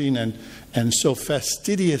searching and so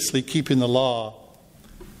fastidiously keeping the law,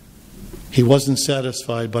 he wasn't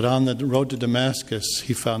satisfied, but on the road to Damascus,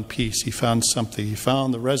 he found peace. He found something. He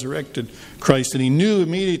found the resurrected Christ, and he knew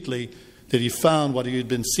immediately that he found what he had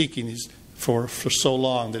been seeking for so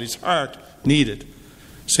long, that his heart needed.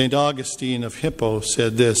 St. Augustine of Hippo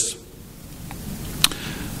said this,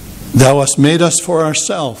 "Thou hast made us for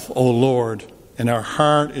ourselves, O Lord, and our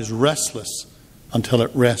heart is restless until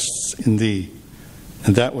it rests in thee."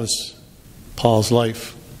 And that was Paul's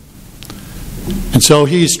life. And so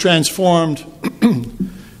he's transformed,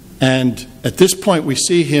 and at this point we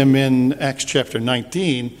see him in Acts chapter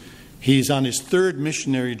 19. He's on his third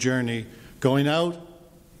missionary journey, going out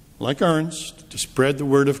like Ernst to spread the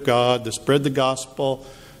word of God, to spread the gospel,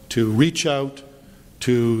 to reach out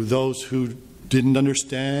to those who didn't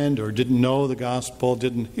understand or didn't know the gospel,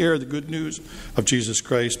 didn't hear the good news of Jesus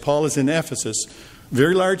Christ. Paul is in Ephesus, a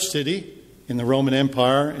very large city in the Roman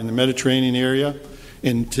Empire, in the Mediterranean area.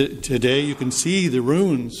 And today you can see the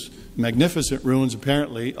ruins, magnificent ruins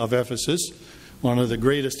apparently, of Ephesus, one of the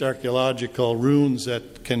greatest archaeological ruins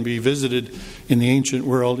that can be visited in the ancient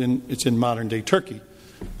world. It's in modern-day Turkey.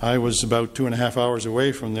 I was about 2.5 hours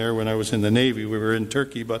away from there when I was in the Navy. We were in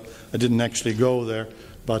Turkey, but I didn't actually go there.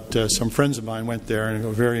 But some friends of mine went there and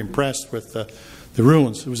were very impressed with the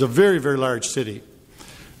ruins. It was a very, very large city.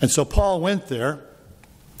 And so Paul went there,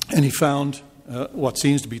 and he found what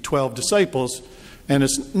seems to be 12 disciples. And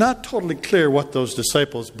it's not totally clear what those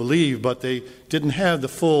disciples believed, but they didn't have the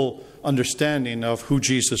full understanding of who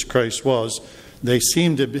Jesus Christ was. They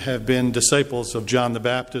seemed to have been disciples of John the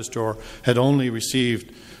Baptist, or had only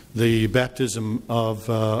received the baptism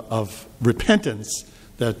of repentance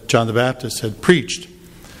that John the Baptist had preached.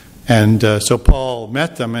 And so Paul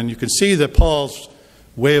met them, and you can see that Paul's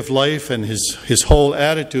way of life and his whole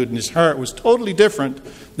attitude and his heart was totally different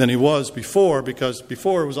than he was before, because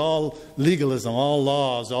before it was all legalism, all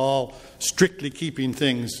laws, all strictly keeping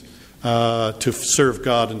things to serve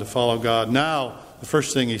God and to follow God. Now, the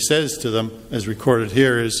first thing he says to them, as recorded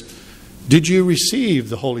here, is, "Did you receive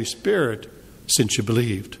the Holy Spirit since you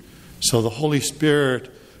believed?" So the Holy Spirit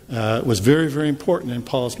was very, very important in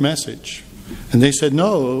Paul's message. And they said,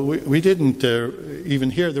 "No, we didn't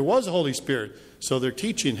even hear there was a Holy Spirit." So their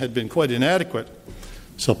teaching had been quite inadequate.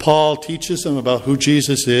 So Paul teaches them about who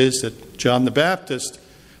Jesus is, that John the Baptist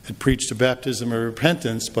had preached a baptism of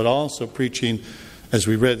repentance, but also preaching, as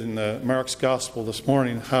we read in Mark's Gospel this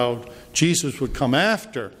morning, how Jesus would come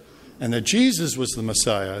after, and that Jesus was the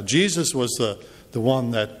Messiah. Jesus was the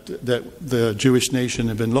one that the Jewish nation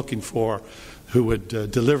had been looking for, who would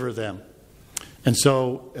deliver them. And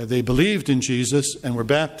so they believed in Jesus and were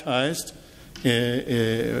baptized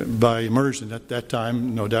by immersion at that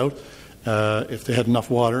time, no doubt, if they had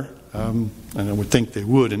enough water, and I would think they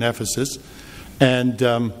would in Ephesus. And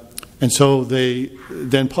so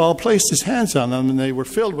then Paul placed his hands on them, and they were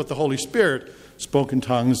filled with the Holy Spirit, spoke in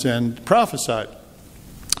tongues, and prophesied.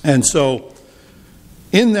 And so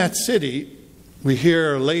in that city, we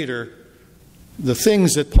hear later the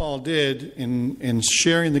things that Paul did in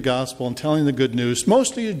sharing the gospel and telling the good news,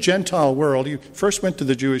 mostly a Gentile world. He first went to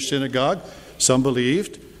the Jewish synagogue. Some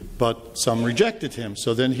believed, but some rejected him.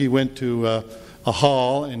 So then he went to a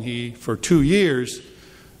hall, and he, for 2 years,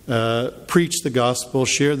 preached the gospel,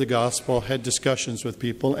 shared the gospel, had discussions with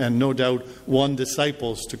people, and no doubt won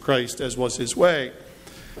disciples to Christ, as was his way.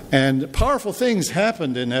 And powerful things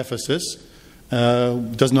happened in Ephesus.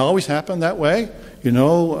 Doesn't always happen that way. You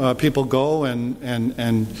know, people go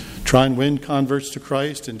and try and win converts to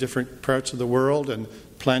Christ in different parts of the world and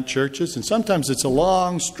plant churches. And sometimes it's a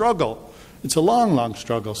long struggle. It's a long, long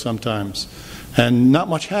struggle sometimes. And not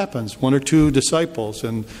much happens. 1 or 2 disciples,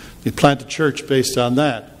 and they plant a church based on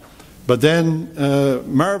that. But then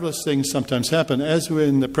marvelous things sometimes happen, as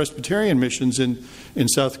in the Presbyterian missions in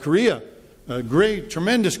South Korea. Great,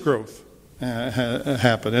 tremendous growth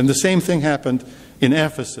happened. And the same thing happened in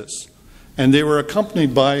Ephesus. And they were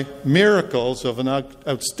accompanied by miracles of an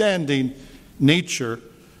outstanding nature.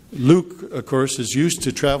 Luke, of course, is used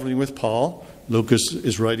to traveling with Paul. Luke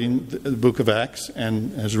is writing the book of Acts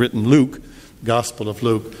and has written Luke, the Gospel of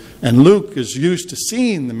Luke. And Luke is used to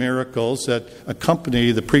seeing the miracles that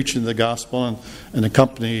accompany the preaching of the gospel and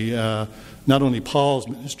accompany not only Paul's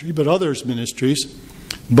ministry, but others' ministries.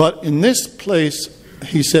 But in this place,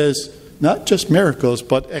 he says, not just miracles,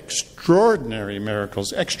 but extraordinary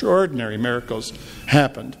miracles. Extraordinary miracles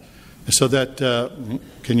happened. So that,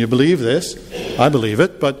 can you believe this? I believe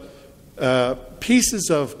it. But pieces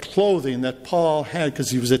of clothing that Paul had,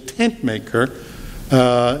 because he was a tent maker,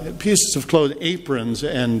 pieces of clothing, aprons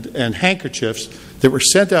and handkerchiefs that were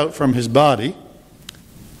sent out from his body,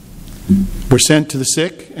 were sent to the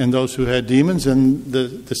sick and those who had demons, and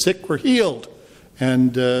the sick were healed.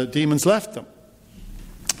 and demons left them.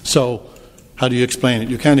 So how do you explain it?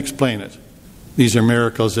 You can't explain it. These are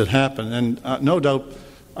miracles that happen. And no doubt,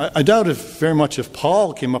 I doubt very much if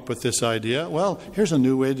Paul came up with this idea. Well, here's a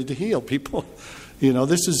new way to heal people.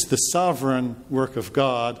 This is the sovereign work of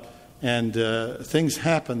God, and things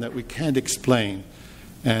happen that we can't explain.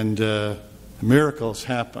 And miracles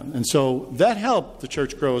happen. And so that helped the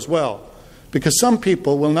church grow as well, because some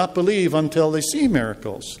people will not believe until they see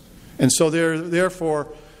miracles. And so therefore,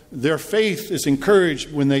 their faith is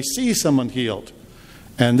encouraged when they see someone healed.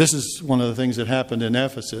 And this is one of the things that happened in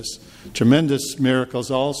Ephesus. Tremendous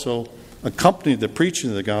miracles also accompanied the preaching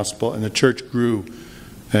of the gospel, and the church grew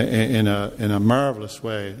in a marvelous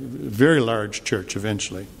way. Very large church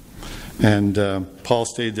eventually. And Paul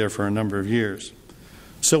stayed there for a number of years.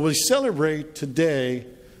 So we celebrate today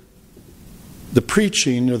the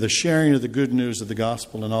preaching or the sharing of the good news of the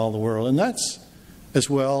gospel in all the world. And that's as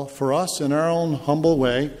well for us in our own humble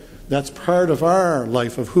way. That's part of our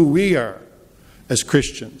life, of who we are as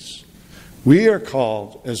Christians. We are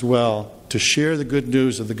called as well to share the good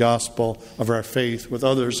news of the gospel of our faith with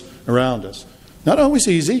others around us. Not always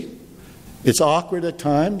easy. It's awkward at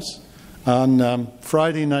times. On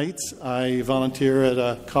Friday nights, I volunteer at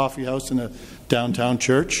a coffee house in a downtown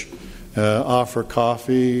church, offer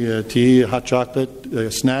coffee, tea, hot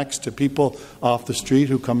chocolate, snacks to people off the street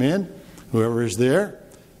who come in, whoever is there,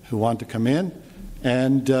 who want to come in.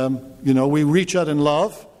 And, we reach out in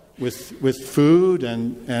love with food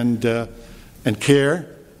and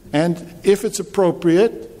care. And if it's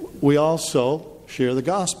appropriate, we also share the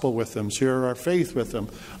gospel with them, share our faith with them.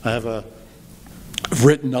 I've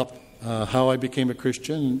written up how I became a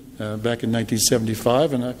Christian back in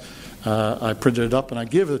 1975, and I printed it up and I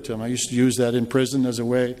give it to them. I used to use that in prison as a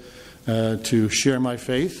way to share my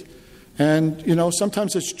faith. And,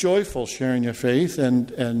 sometimes it's joyful sharing your faith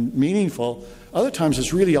and meaningful. Other times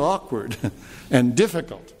it's really awkward and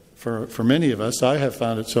difficult for many of us. I have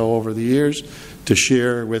found it so over the years to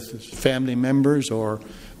share with family members or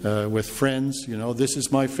with friends. This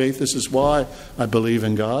is my faith. This is why I believe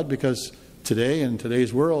in God, because today, in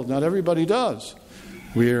today's world, not everybody does.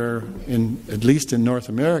 We're, at least in North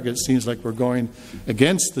America, it seems like we're going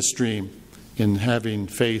against the stream in having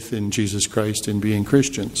faith in Jesus Christ and being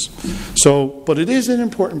Christians. But it is an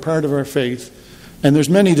important part of our faith, and there's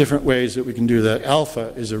many different ways that we can do that.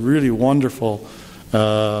 Alpha is a really wonderful,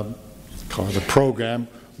 call it a program,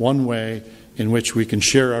 one way in which we can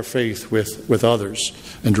share our faith with others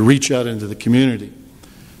and to reach out into the community.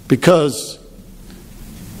 Because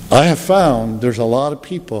I have found there's a lot of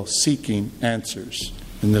people seeking answers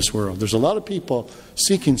in this world. There's a lot of people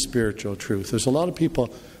seeking spiritual truth. There's a lot of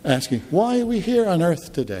people asking, why are we here on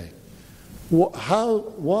earth today?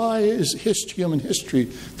 Why is human history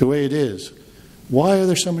the way it is? Why are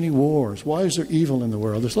there so many wars? Why is there evil in the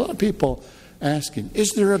world? There's a lot of people asking,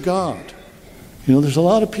 is there a God? There's a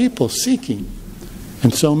lot of people seeking.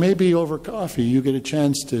 And so maybe over coffee you get a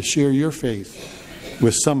chance to share your faith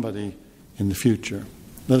with somebody in the future.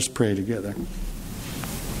 Let us pray together.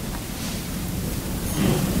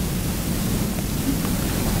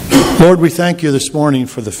 Lord, we thank you this morning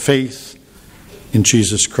for the faith in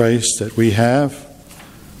Jesus Christ that we have,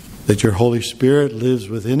 that your Holy Spirit lives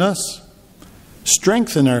within us.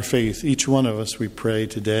 Strengthen our faith, each one of us, we pray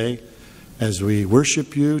today, as we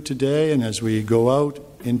worship you today and as we go out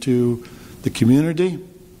into the community.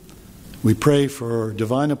 We pray for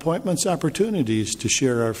divine appointments, opportunities to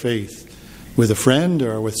share our faith with a friend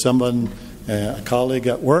or with someone, a colleague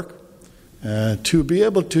at work, to be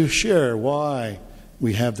able to share why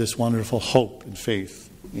we have this wonderful hope and faith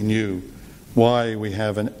in you, why we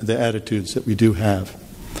have the attitudes that we do have.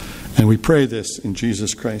 And we pray this in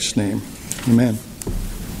Jesus Christ's name. Amen.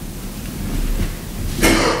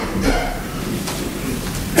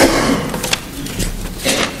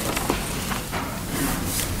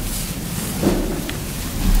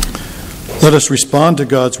 Let us respond to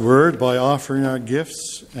God's word by offering our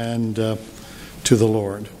gifts and to the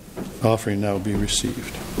Lord. Offering now be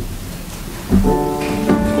received.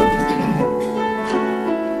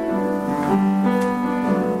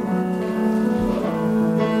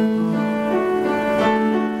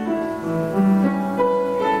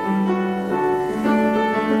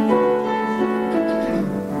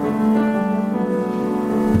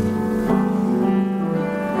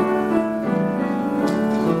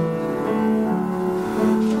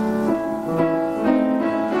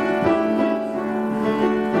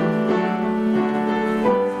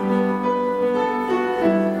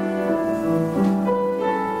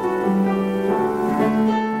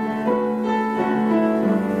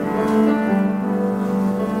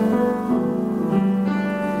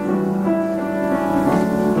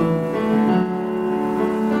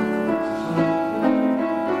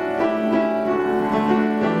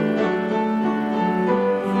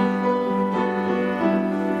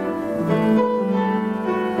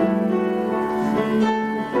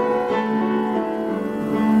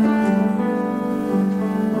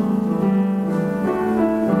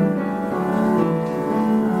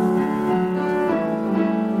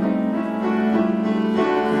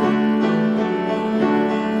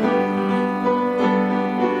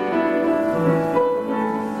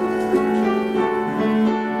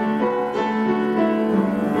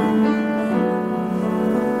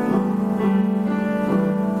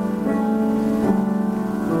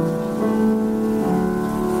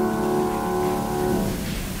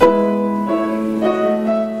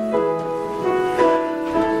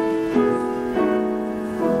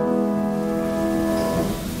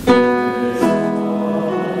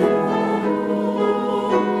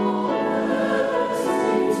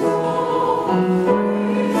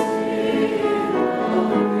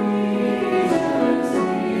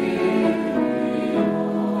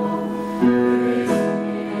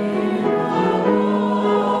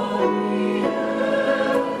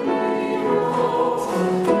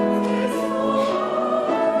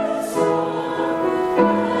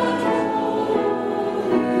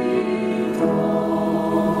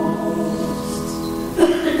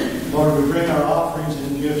 bring our offerings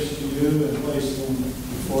and gifts to you and place them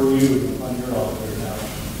before you on your altar now.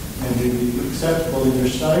 And they be acceptable in your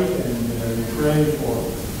sight, and we pray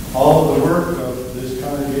for all of the work of this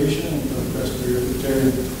congregation and for the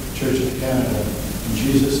Presbyterian Church of Canada. In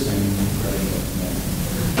Jesus' name we pray. Amen.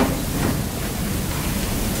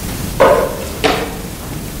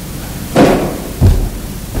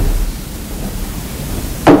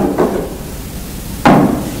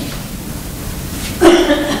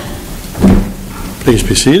 Please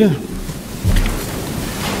be seated.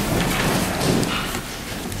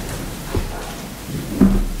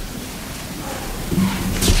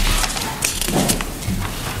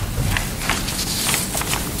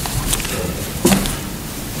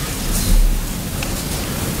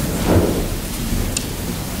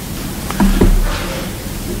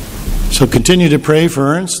 So continue to pray for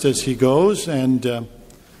Ernst as he goes, and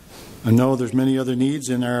I know there's many other needs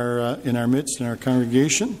in our midst, in our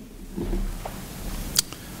congregation.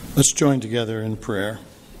 Let's join together in prayer.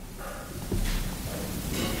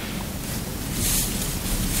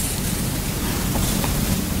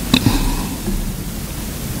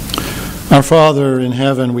 Our Father in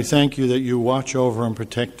heaven, we thank you that you watch over and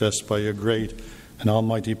protect us by your great and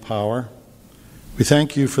almighty power. We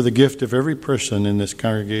thank you for the gift of every person in this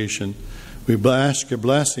congregation. We ask your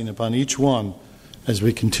blessing upon each one as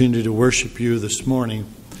we continue to worship you this morning.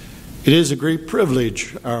 It is a great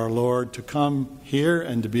privilege, our Lord, to come here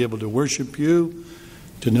and to be able to worship you,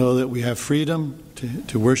 to know that we have freedom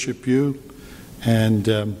to worship you, and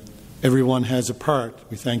everyone has a part.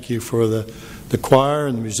 We thank you for the choir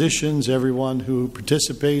and the musicians, everyone who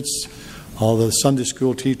participates, all the Sunday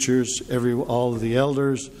school teachers, all of the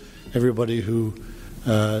elders, everybody who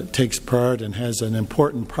takes part and has an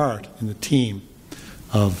important part in the team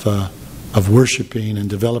of worshiping and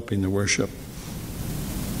developing the worship.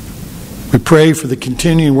 We pray for the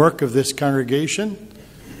continuing work of this congregation.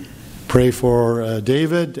 Pray for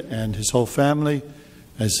David and his whole family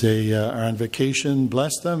as they are on vacation.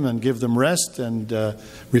 Bless them and give them rest and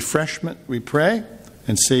refreshment, we pray,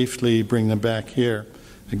 and safely bring them back here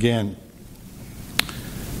again.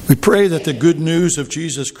 We pray that the good news of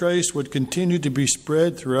Jesus Christ would continue to be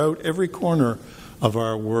spread throughout every corner of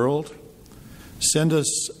our world. Send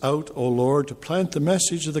us out, O Lord, to plant the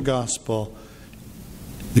message of the gospel,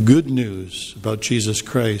 the good news about Jesus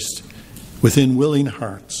Christ, within willing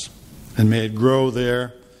hearts, and may it grow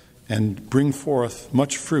there and bring forth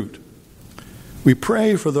much fruit. We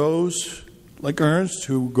pray for those like Ernst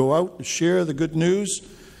who go out and share the good news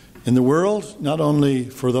in the world, not only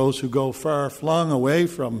for those who go far flung away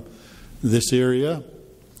from this area,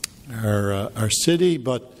 our city,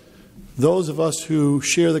 but those of us who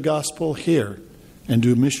share the gospel here and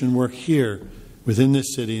do mission work here within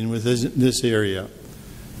this city and within this area.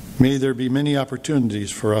 May there be many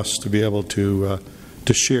opportunities for us to be able to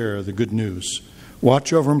share the good news.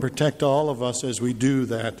 Watch over and protect all of us as we do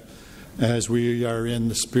that, as we are in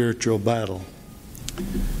the spiritual battle.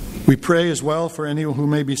 We pray as well for anyone who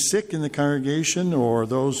may be sick in the congregation, or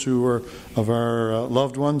those who are of our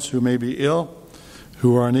loved ones who may be ill,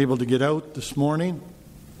 who are unable to get out this morning.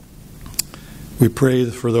 We pray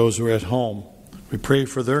for those who are at home. We pray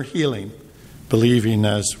for their healing, believing,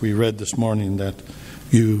 as we read this morning, that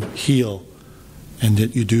you heal and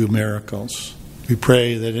that you do miracles. We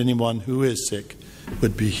pray that anyone who is sick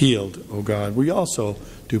would be healed, O God. We also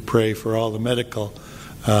do pray for all the medical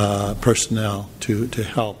personnel to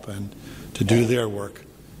help and to do their work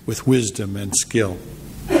with wisdom and skill.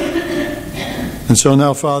 And so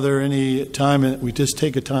now, Father, any time we just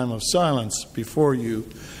take a time of silence before you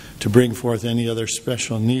to bring forth any other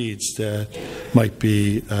special needs that might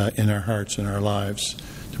be in our hearts and our lives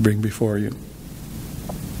to bring before you.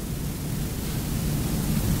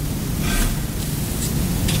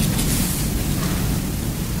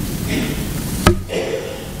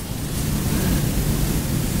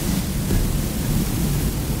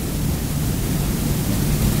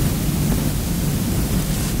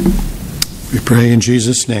 We pray in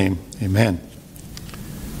Jesus' name. Amen.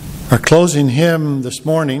 Our closing hymn this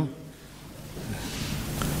morning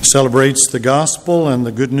celebrates the gospel and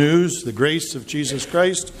the good news, the grace of Jesus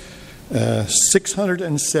Christ.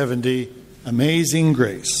 670, Amazing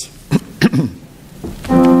Grace.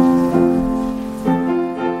 Oh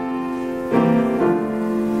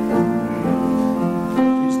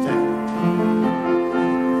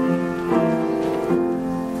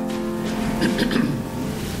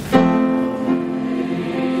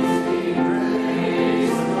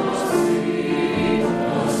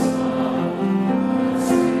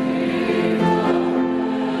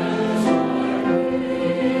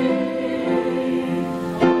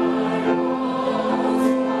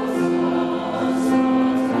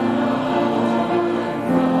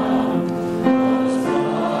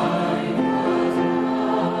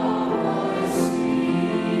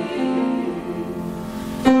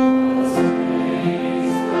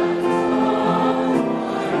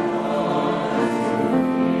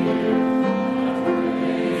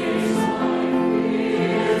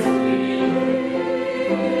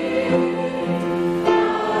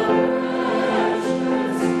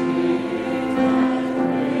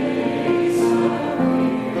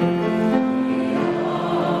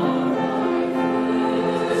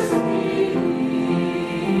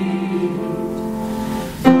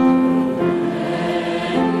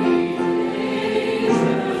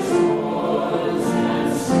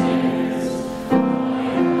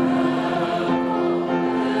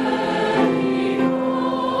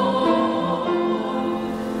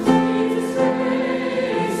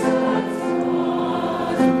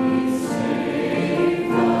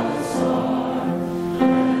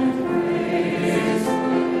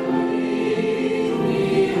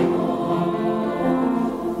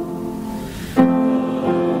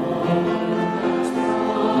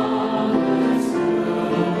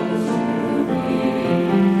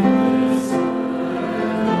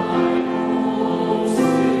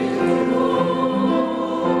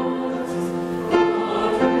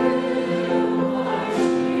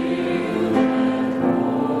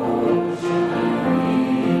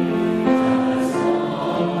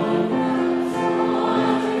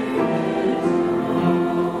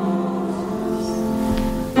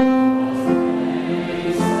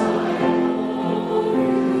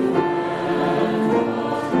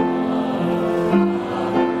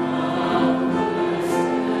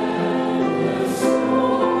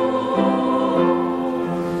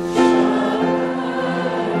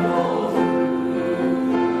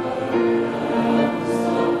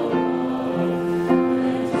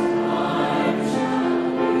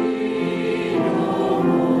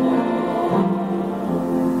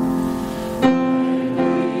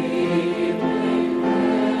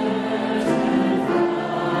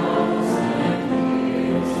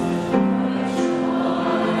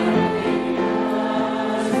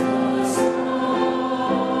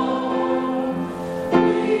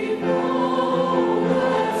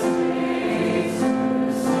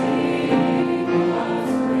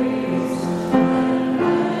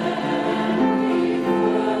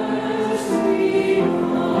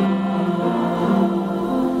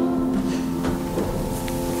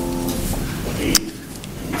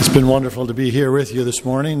been wonderful to be here with you this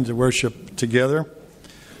morning to worship together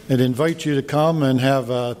and invite you to come and have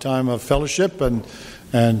a time of fellowship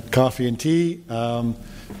and coffee and tea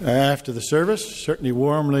after the service. Certainly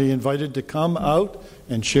warmly invited to come out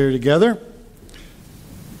and share together.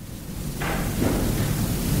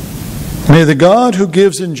 May the God who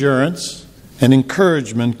gives endurance and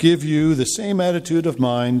encouragement give you the same attitude of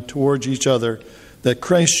mind towards each other that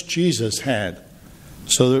Christ Jesus had,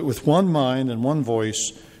 so that with one mind and one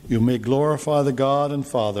voice you may glorify the God and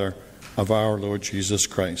Father of our Lord Jesus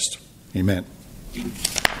Christ. Amen.